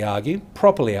reasonably argue,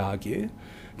 properly argue,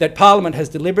 that Parliament has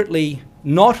deliberately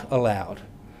not allowed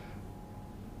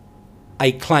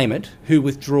a claimant who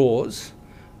withdraws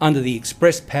under the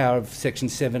express power of section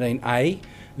 17A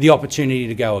the opportunity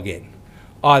to go again,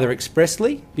 either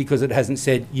expressly, because it hasn't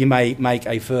said you may make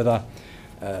a further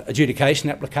adjudication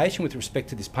application with respect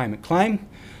to this payment claim,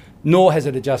 nor has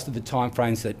it adjusted the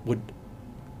timeframes that would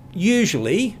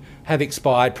usually have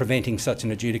expired, preventing such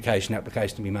an adjudication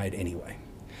application to be made anyway.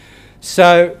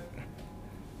 So,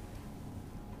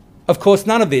 of course,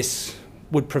 none of this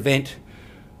would prevent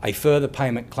a further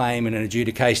payment claim and an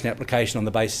adjudication application on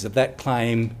the basis of that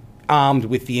claim, armed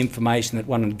with the information that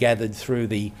one had gathered through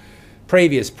the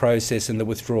previous process and the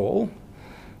withdrawal,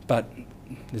 but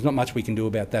there's not much we can do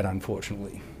about that,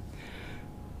 unfortunately.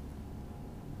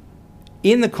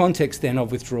 In the context then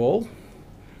of withdrawal,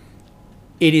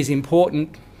 it is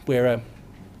important where a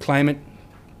claimant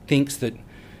thinks that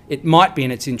it might be in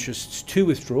its interests to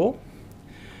withdraw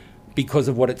because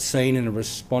of what it's seen in a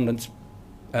respondent's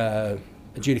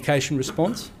adjudication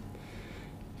response.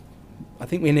 I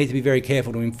think we need to be very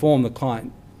careful to inform the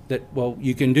client that, well,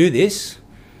 you can do this,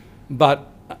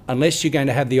 but unless you're going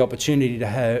to have the opportunity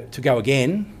to go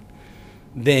again,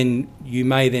 then you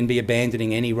may then be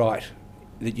abandoning any right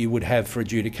that you would have for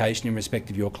adjudication in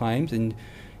respect of your claims. And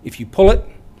if you pull it,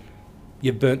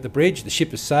 you've burnt the bridge, the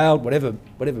ship has sailed, whatever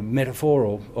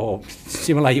metaphor or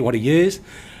simile you want to use,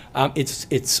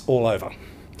 it's all over,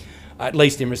 at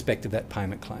least in respect of that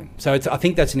payment claim. So I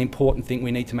think that's an important thing.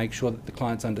 We need to make sure that the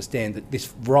clients understand that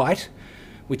this right,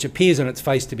 which appears on its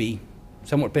face to be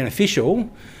somewhat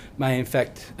beneficial, may in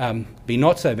fact be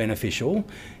not so beneficial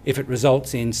if it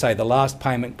results in, say, the last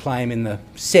payment claim in the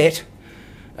set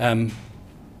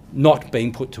not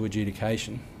being put to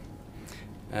adjudication.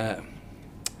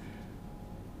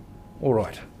 All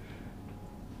right.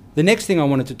 The next thing I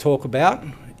wanted to talk about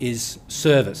is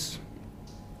service.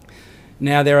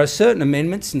 Now, there are certain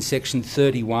amendments in section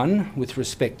 31 with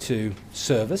respect to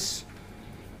service.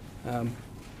 They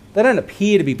don't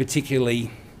appear to be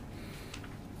particularly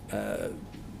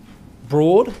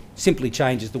broad, simply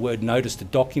changes the word notice to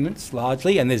documents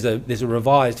largely, and there's a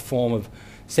revised form of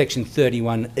section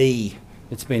 31E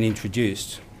that's been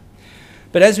introduced.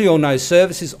 But as we all know,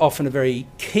 service is often a very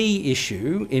key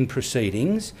issue in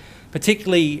proceedings,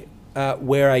 particularly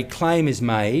where a claim is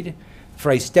made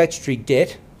for a statutory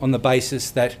debt on the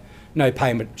basis that no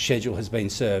payment schedule has been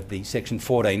served, the section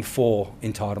 14(4)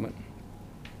 entitlement.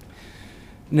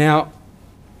 Now,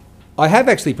 I have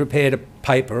actually prepared a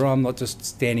paper. I'm not just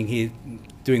standing here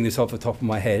doing this off the top of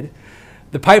my head.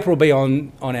 The paper will be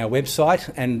on our website,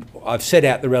 and I've set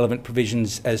out the relevant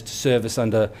provisions as to service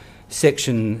under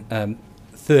section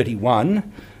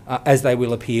 31, as they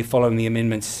will appear following the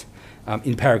amendments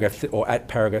in paragraph at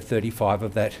paragraph 35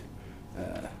 of that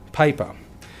paper.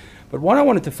 But what I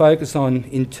wanted to focus on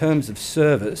in terms of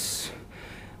service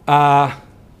are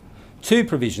two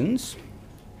provisions,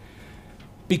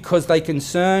 because they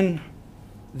concern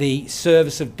the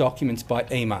service of documents by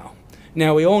email.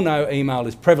 Now, we all know email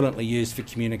is prevalently used for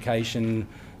communication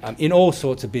in all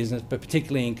sorts of business, but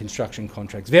particularly in construction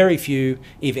contracts. Very few,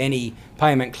 if any,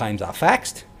 payment claims are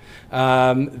faxed.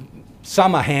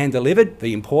 Some are hand-delivered,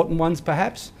 the important ones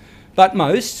perhaps, but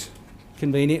most,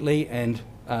 conveniently and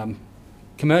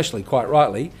commercially, quite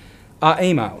rightly, are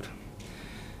emailed.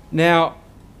 Now,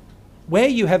 where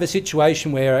you have a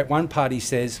situation where one party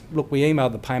says, look, we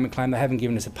emailed the payment claim, they haven't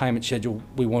given us a payment schedule,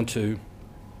 we want to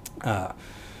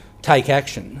take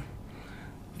action,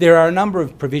 there are a number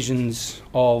of provisions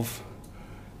of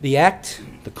the Act,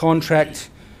 the contract,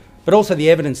 but also the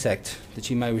Evidence Act that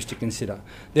you may wish to consider.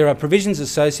 There are provisions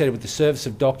associated with the service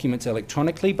of documents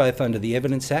electronically, both under the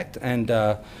Evidence Act and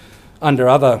under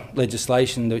other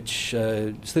legislation which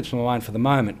slips my mind for the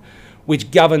moment,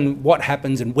 which govern what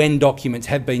happens and when documents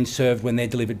have been served when they're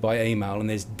delivered by email, and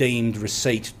there's deemed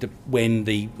receipt when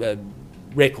the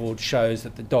record shows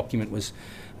that the document was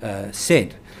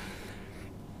sent.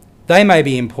 They may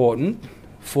be important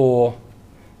for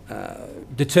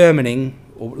determining,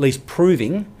 or at least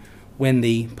proving, when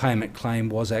the payment claim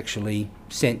was actually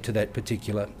sent to that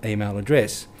particular email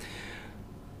address.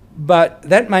 But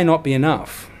that may not be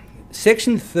enough.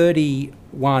 Section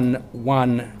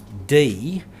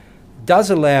 31(1)(d) does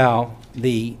allow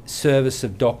the service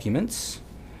of documents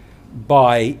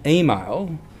by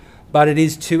email, but it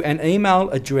is to an email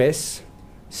address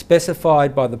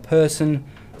specified by the person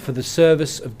for the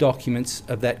service of documents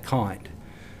of that kind.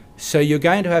 So you're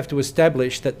going to have to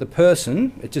establish that the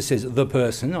person, it just says the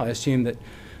person, I assume that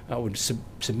I would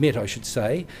submit, I should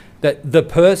say, that the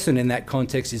person in that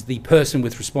context is the person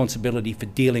with responsibility for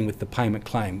dealing with the payment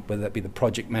claim, whether that be the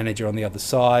project manager on the other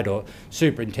side or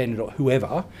superintendent or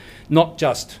whoever, not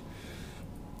just,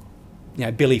 you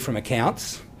know, Billy from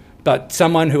accounts, but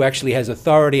someone who actually has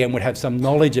authority and would have some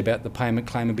knowledge about the payment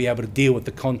claim and be able to deal with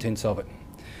the contents of it.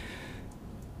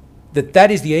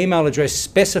 That is the email address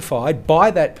specified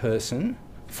by that person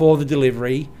for the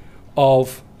delivery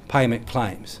of payment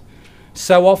claims.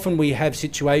 So often we have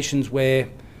situations where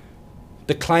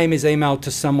the claim is emailed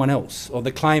to someone else, or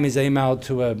the claim is emailed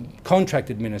to a contract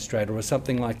administrator or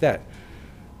something like that.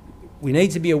 We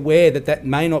need to be aware that that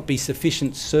may not be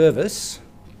sufficient service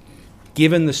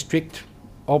given the strict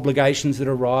obligations that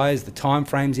arise, the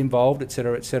timeframes involved,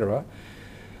 etc.,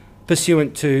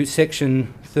 pursuant to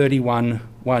section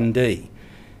 31(1)(d).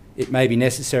 It may be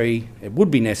necessary, it would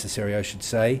be necessary, I should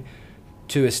say,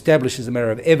 to establish as a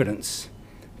matter of evidence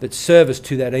that service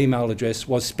to that email address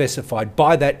was specified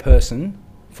by that person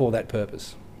for that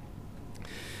purpose.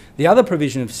 The other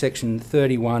provision of section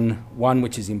 31(1),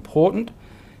 which is important,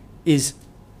 is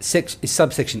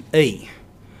subsection E,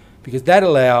 because that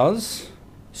allows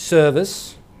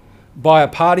service by a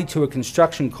party to a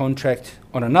construction contract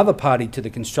on another party to the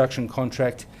construction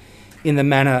contract in the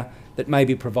manner that may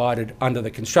be provided under the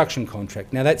construction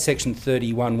contract. Now that section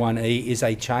 31(1)(e) is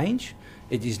a change.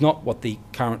 It is not what the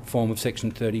current form of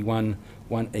section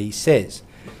 31(1)(e) says.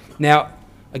 Now,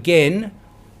 again,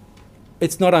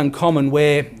 it's not uncommon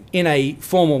where in a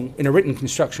written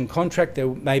construction contract there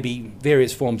may be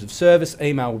various forms of service.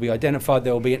 Email will be identified.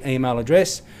 There will be an email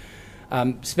address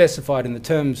specified in the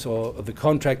terms of the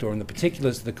contract or in the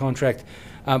particulars of the contract,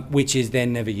 which is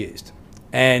then never used.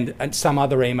 And some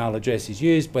other email address is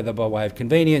used, whether by way of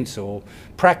convenience or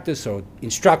practice or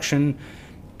instruction,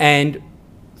 and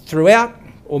throughout,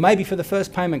 or maybe for the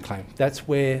first payment claim, that's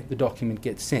where the document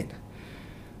gets sent.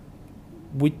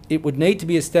 It would need to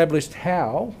be established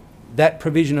how that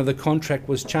provision of the contract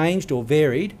was changed or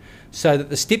varied so that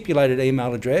the stipulated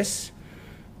email address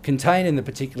contained in the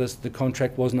particulars of the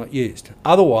contract was not used.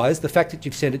 Otherwise, the fact that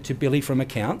you've sent it to Billy from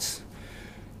accounts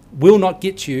will not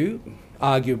get you,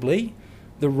 arguably,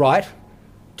 the right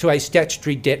to a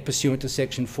statutory debt pursuant to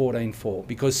section 14(4),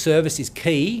 because service is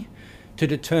key to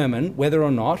determine whether or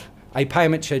not a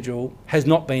payment schedule has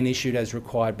not been issued as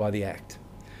required by the Act.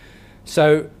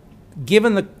 So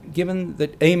given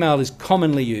that email is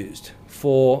commonly used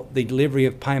for the delivery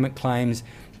of payment claims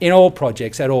in all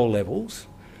projects at all levels,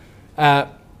 it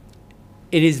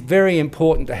is very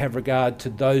important to have regard to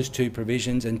those two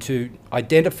provisions and to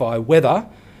identify whether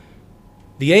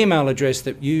the email address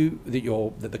that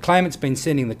the claimant's been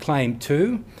sending the claim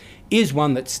to is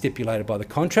one that's stipulated by the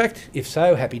contract. If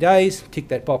so, happy days, tick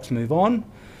that box, move on.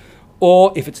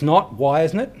 Or if it's not, why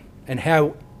isn't it? And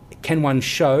how can one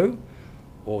show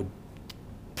or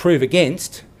prove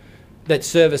against that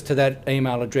service to that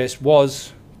email address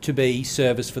was to be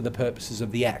service for the purposes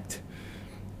of the Act?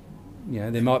 You know,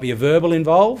 there might be a verbal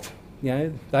involved. You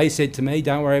know, they said to me,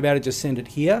 don't worry about it, just send it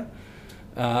here.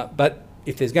 But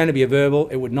if there's going to be a verbal,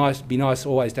 it would be nice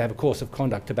always to have a course of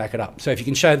conduct to back it up. So if you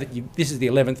can show that this is the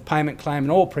 11th payment claim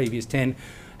and all previous 10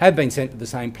 have been sent to the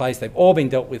same place, they've all been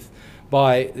dealt with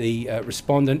by the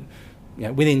respondent, you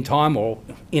know, within time or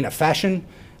in a fashion,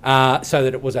 so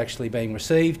that it was actually being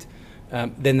received,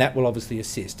 then that will obviously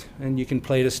assist. And you can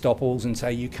plead estoppels and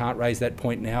say you can't raise that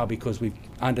point now because we've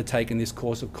undertaken this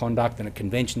course of conduct and a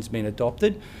convention's been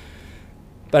adopted.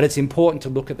 But it's important to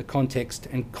look at the context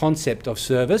and concept of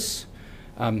service,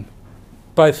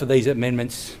 both for these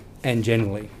amendments and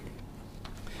generally.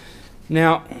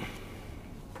 Now,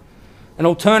 an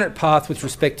alternate path with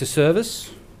respect to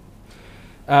service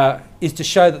is to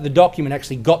show that the document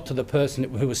actually got to the person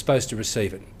who was supposed to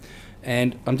receive it.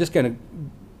 And I'm just going to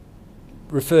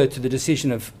refer to the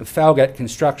decision of Falgat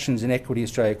Constructions and Equity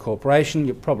Australia Corporation.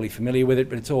 You're probably familiar with it,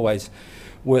 but it's always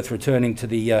worth returning to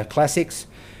the classics.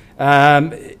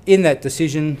 In that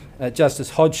decision,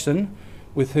 Justice Hodgson,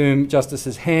 with whom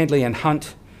Justices Handley and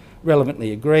Hunt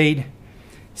relevantly agreed,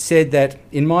 said that,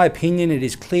 in my opinion, it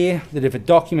is clear that if a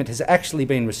document has actually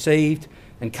been received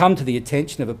and come to the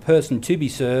attention of a person to be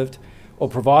served or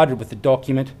provided with the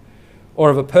document, or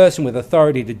of a person with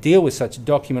authority to deal with such a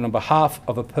document on behalf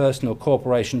of a person or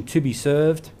corporation to be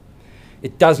served,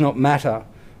 it does not matter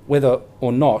whether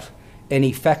or not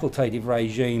any facultative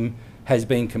regime has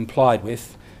been complied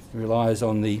with. It relies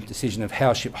on the decision of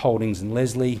Howship Holdings and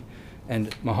Leslie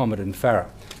and Mohammed and Farah.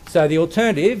 So the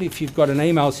alternative, if you've got an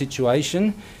email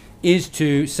situation, is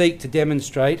to seek to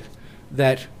demonstrate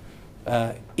that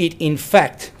it in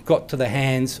fact got to the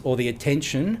hands or the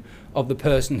attention of the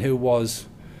person who was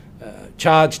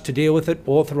charged to deal with it,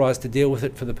 authorised to deal with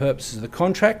it for the purposes of the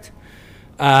contract,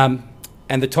 and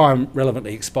the time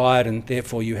relevantly expired, and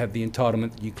therefore you have the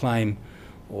entitlement that you claim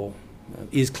or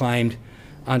is claimed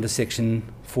under section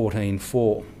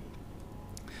 14.4.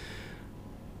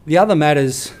 The other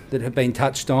matters that have been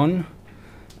touched on,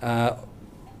 I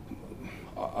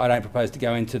don't propose to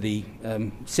go into the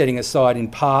setting aside in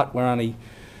part where only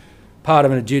part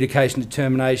of an adjudication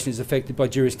determination is affected by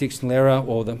jurisdictional error,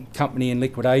 or the company in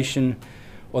liquidation,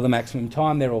 or the maximum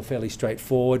time. They're all fairly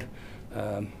straightforward,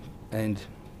 and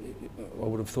I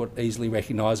would have thought easily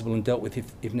recognisable and dealt with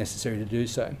if necessary to do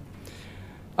so.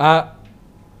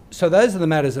 So those are the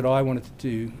matters that I wanted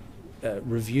to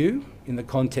review in the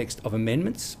context of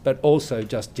amendments, but also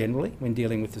just generally when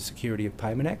dealing with the Security of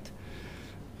Payment Act.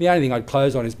 The only thing I'd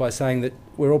close on is by saying that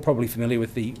we're all probably familiar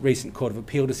with the recent Court of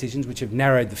Appeal decisions which have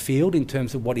narrowed the field in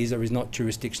terms of what is or is not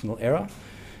jurisdictional error.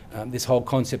 This whole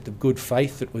concept of good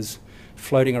faith that was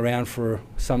floating around for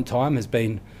some time has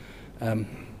been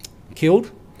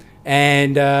killed,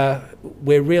 and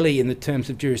we're really, in the terms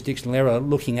of jurisdictional error,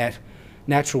 looking at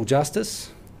natural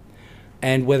justice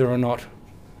and whether or not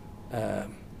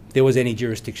there was any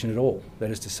jurisdiction at all. That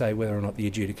is to say, whether or not the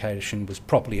adjudication was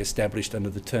properly established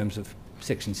under the terms of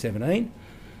section 17,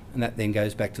 and that then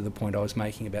goes back to the point I was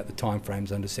making about the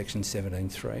timeframes under section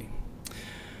 17.3.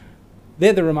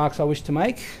 They're the remarks I wish to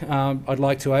make. I'd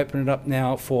like to open it up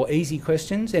now for easy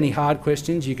questions. Any hard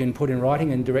questions you can put in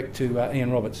writing and direct to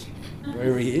Ian Roberts,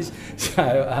 wherever he is.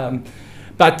 So,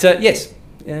 yes,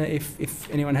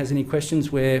 if anyone has any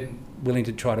questions, we're willing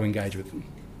to try to engage with them.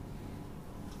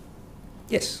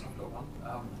 Yes? I've got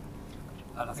one.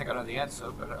 And I think I know the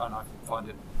answer, but and I find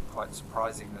it quite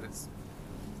surprising that this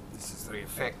is the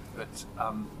effect, but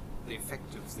the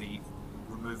effect of the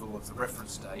removal of the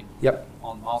reference date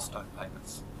on milestone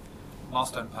payments.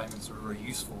 Milestone payments are a very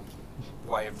useful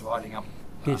way of dividing up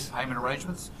payment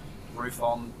arrangements, roof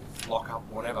on, lock up,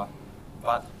 whatever.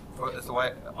 But as the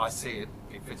way I see it,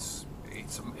 if it's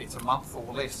a month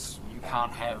or less, you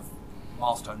can't have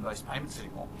milestone-based payments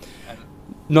anymore. And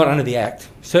not under the Act.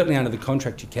 Certainly under the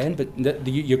contract you can, but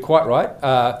you're quite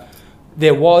right.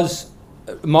 There was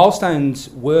milestones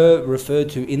were referred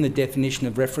to in the definition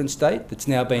of reference date that's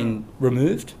now been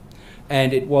removed,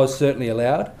 and it was certainly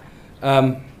allowed.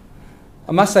 I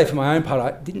must say, for my own part,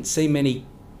 I didn't see many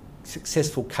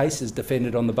successful cases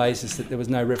defended on the basis that there was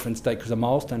no reference date because a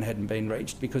milestone hadn't been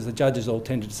reached, because the judges all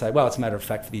tended to say, well, it's a matter of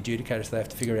fact for the adjudicators, so they have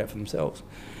to figure it out for themselves.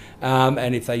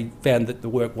 And if they found that the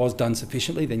work was done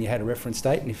sufficiently, then you had a reference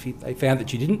date, and if they found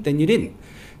that you didn't, then you didn't.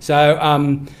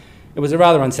 So it was a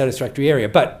rather unsatisfactory area,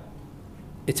 but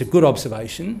it's a good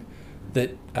observation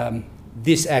that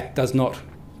this Act does not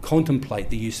contemplate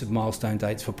the use of milestone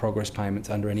dates for progress payments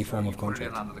under any form of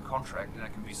contract. Put it in under the contract, and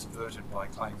it can be subverted by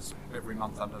claims every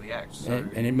month under the Act. So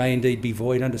and it may indeed be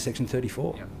void under section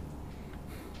 34. Yeah.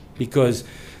 Because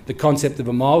the concept of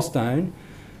a milestone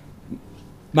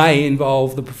may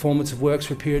involve the performance of works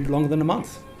for a period longer than a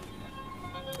month.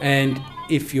 And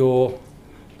if you're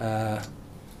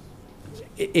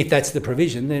if that's the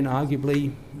provision, then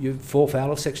arguably you fall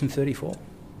foul of section 34.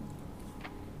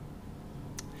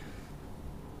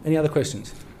 Any other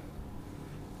questions?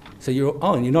 So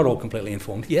and you're not all completely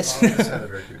informed. Yes? I just had a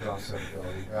very quick answer.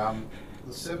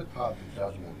 The severed part of the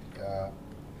judgment,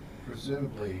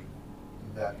 presumably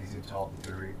that is entitled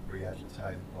to be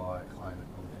re-agitated by a claimant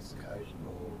on the next occasion,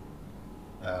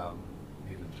 or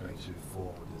given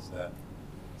 22.4, does that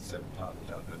severed part of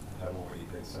the judgment have already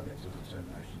been subject to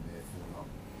determination, therefore not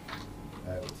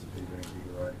able to be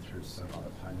reinvigorated through some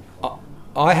other payment claim?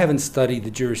 I haven't studied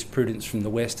the jurisprudence from the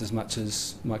West as much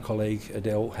as my colleague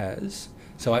Adele has,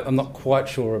 so I'm not quite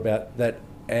sure about that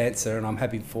answer, and I'm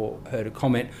happy for her to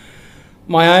comment.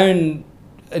 My own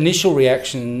initial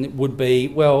reaction would be,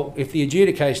 well, if the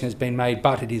adjudication has been made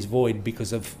but it is void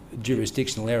because of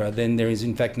jurisdictional error, then there is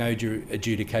in fact no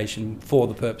adjudication for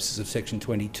the purposes of section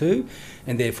 22,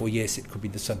 and therefore, yes, it could be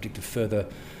the subject of further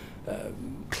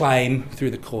claim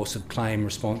through the course of claim,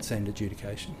 response and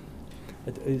adjudication.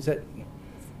 Is that...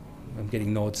 I'm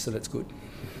getting nods, so that's good.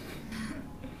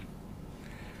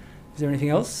 Is there anything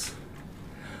else?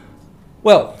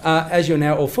 Well, as you're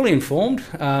now all fully informed,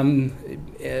 I'd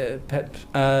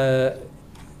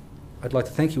like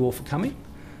to thank you all for coming.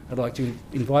 I'd like to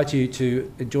invite you to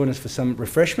join us for some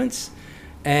refreshments,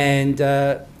 and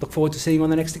look forward to seeing you on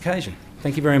the next occasion.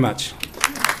 Thank you very much.